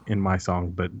thing in my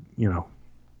song, but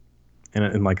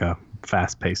in like a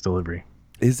fast-paced delivery.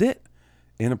 Is it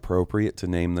inappropriate to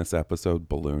name this episode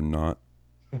Balloon Knot?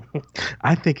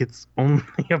 I think it's only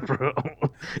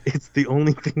it's the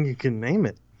only thing you can name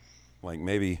it. Like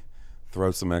maybe throw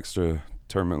some extra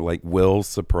term like Will's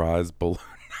surprise balloon.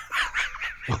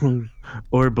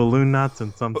 Or balloon knots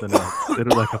and something else.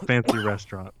 It's like a fancy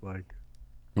restaurant. Like,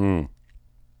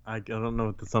 I don't know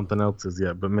what the something else is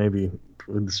yet, but maybe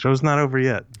the show's not over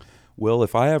yet. Will,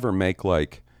 if I ever make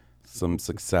like some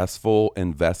successful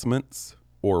investments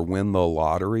or win the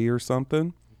lottery or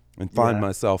something and find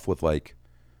myself with like,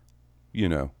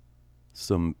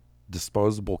 some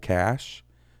disposable cash,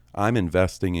 I'm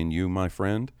investing in you, my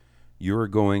friend. You're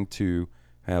going to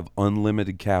have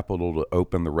unlimited capital to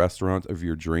open the restaurant of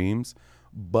your dreams,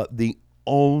 but the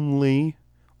only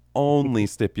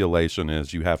stipulation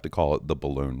is you have to call it the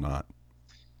Balloon Knot.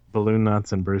 Balloon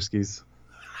knots and brewskis.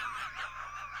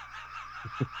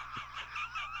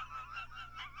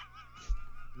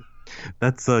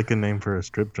 That's like a name for a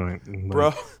strip joint.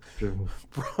 Bro,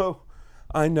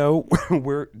 I know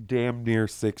we're damn near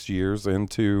 6 years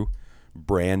into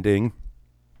branding,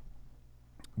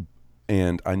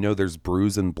 and I know there's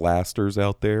brews and blasters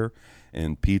out there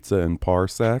and pizza and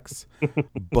parsecs,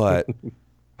 but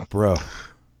bro,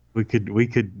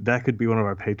 that could be one of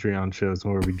our Patreon shows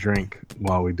where we drink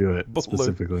while we do it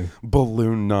specifically.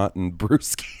 Balloon Knot and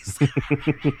brewskis.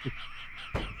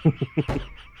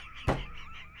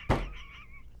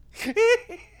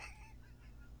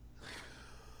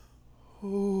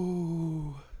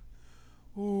 Ooh,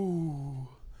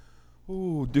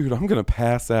 dude, I'm gonna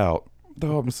pass out.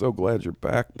 Oh, I'm so glad you're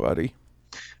back, buddy.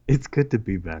 It's good to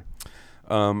be back.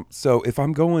 So if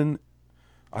I'm going,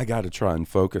 I got to try and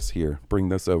focus here. Bring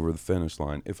this over the finish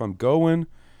line. If I'm going,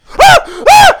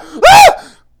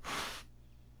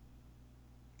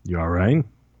 you all right?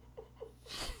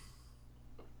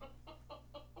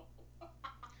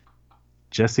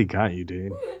 Jesse got you,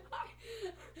 dude.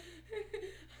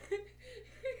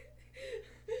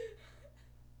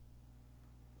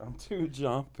 I'm too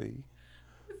jumpy.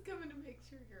 I was coming to make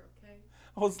sure you're okay.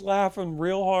 was laughing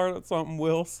real hard at something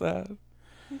Will said.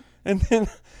 And then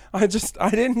I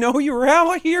didn't know you were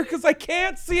out here because I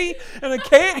can't see and I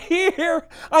can't hear.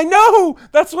 I know.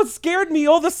 That's what scared me.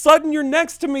 All of a sudden, you're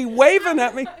next to me waving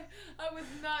at me. I was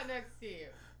not next to you.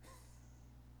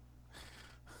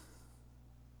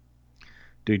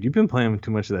 Dude, you've been playing too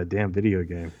much of that damn video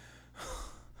game.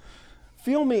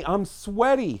 Feel me. I'm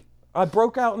sweaty. I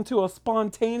broke out into a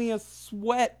spontaneous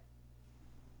sweat.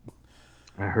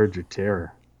 I heard your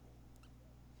terror.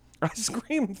 I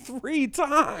screamed 3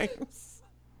 times.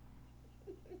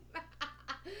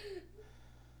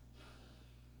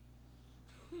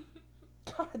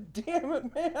 God damn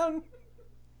it, man.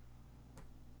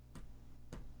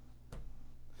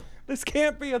 This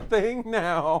can't be a thing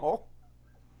now.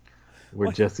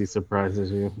 Where Jesse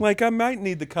surprises you. Like, I might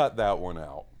need to cut that one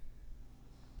out.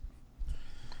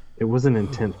 It was an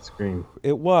intense scream.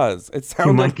 It was. It You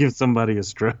sounded. might give somebody a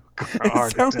stroke or a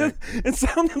heart attack. It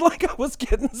sounded like I was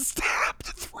getting stabbed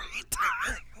 3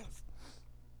 times.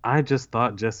 I just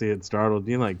thought Jesse had startled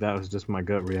you. Like, that was just my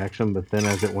gut reaction. But then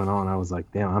as it went on, I was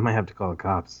like, damn, I might have to call the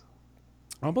cops.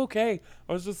 I'm okay.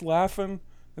 I was just laughing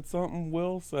at something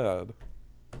Will said.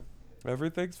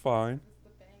 Everything's fine.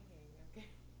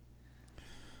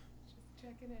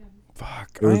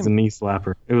 Fuck. It was a knee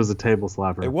slapper. It was a table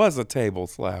slapper. It was a table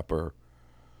slapper.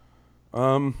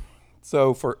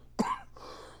 So for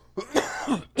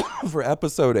for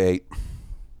episode 8,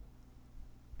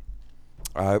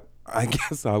 I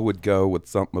guess I would go with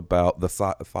something about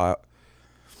the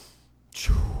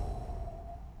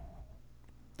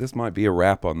This might be a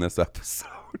wrap on this episode.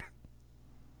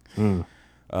 The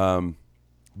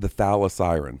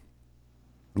Thalassiren.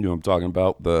 You know what I'm talking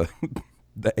about? The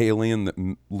alien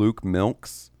that Luke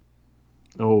milks.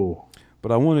 Oh.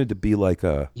 But I wanted to be like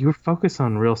a... You were focused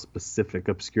on real specific,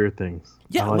 obscure things.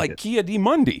 Yeah, I like it. Kia di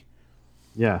Mundi.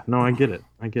 Yeah, no, I get it.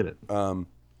 I get it.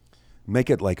 Make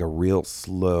it like a real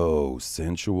slow,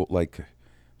 sensual, like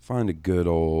find a good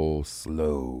old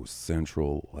slow,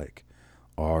 sensual, like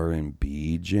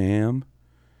R&B jam.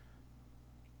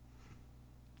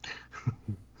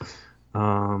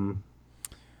 And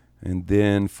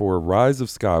then for Rise of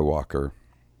Skywalker,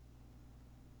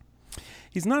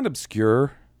 he's not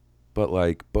obscure, but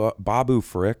like Babu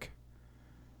Frick,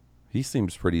 he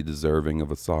seems pretty deserving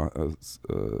of a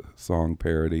song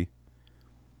parody.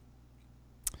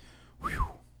 Whew.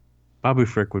 Babu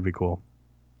Frick would be cool.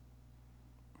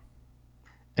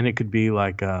 And it could be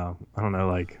like, I don't know,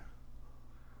 like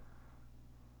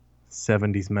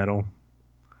 70s metal.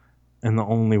 And the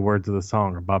only words of the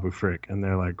song are Babu Frick. And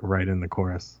they're like right in the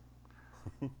chorus.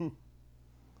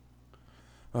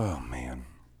 Oh, man.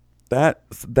 That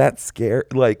scare,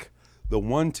 like the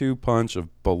 1-2 punch of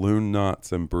Balloon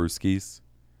Knots and Brewskis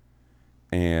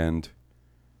and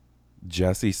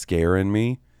Jesse scaring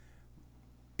me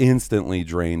instantly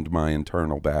drained my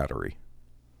internal battery.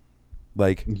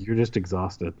 Like, you're just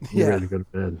exhausted. You're ready to go to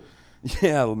bed.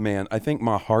 Yeah, man. I think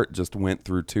my heart just went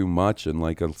through too much in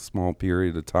like a small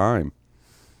period of time.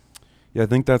 Yeah, I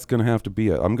think that's going to have to be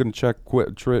it. I'm going to check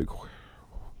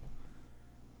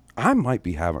I might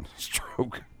be having a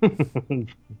stroke. I'm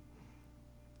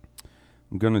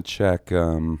going to check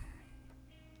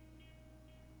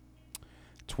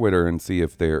Twitter and see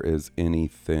if there is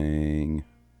anything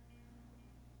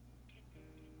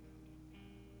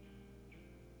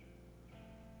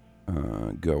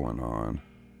going on.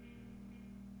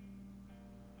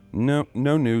 No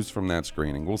news from that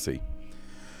screening. We'll see.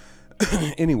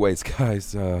 Anyways,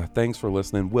 guys, thanks for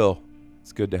listening. Will,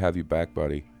 it's good to have you back,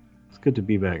 buddy. It's good to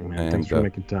be back, man. And, thanks for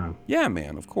making time. Yeah,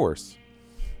 man, of course.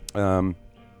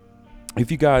 If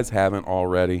you guys haven't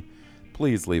already,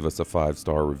 please leave us a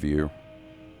 5-star review.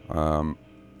 I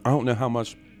don't know how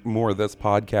much more of this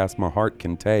podcast my heart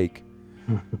can take.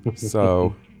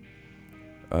 So,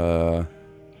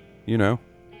 you know,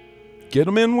 get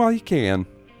them in while you can.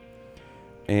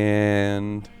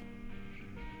 And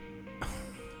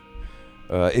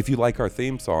if you like our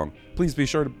theme song, please be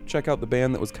sure to check out the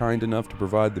band that was kind enough to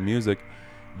provide the music.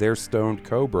 They're Stoned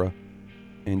Cobra,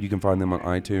 and you can find them on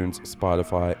iTunes,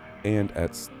 Spotify, and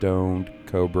at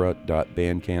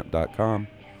stonedcobra.bandcamp.com.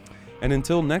 And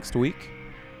until next week,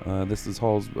 this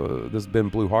has been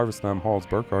Blue Harvest. I'm Halls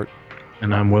Burkhart.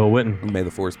 And I'm Will Witten. May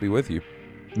the Force be with you.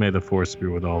 May the Force be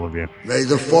with all of you. May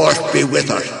the Force be with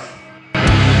us.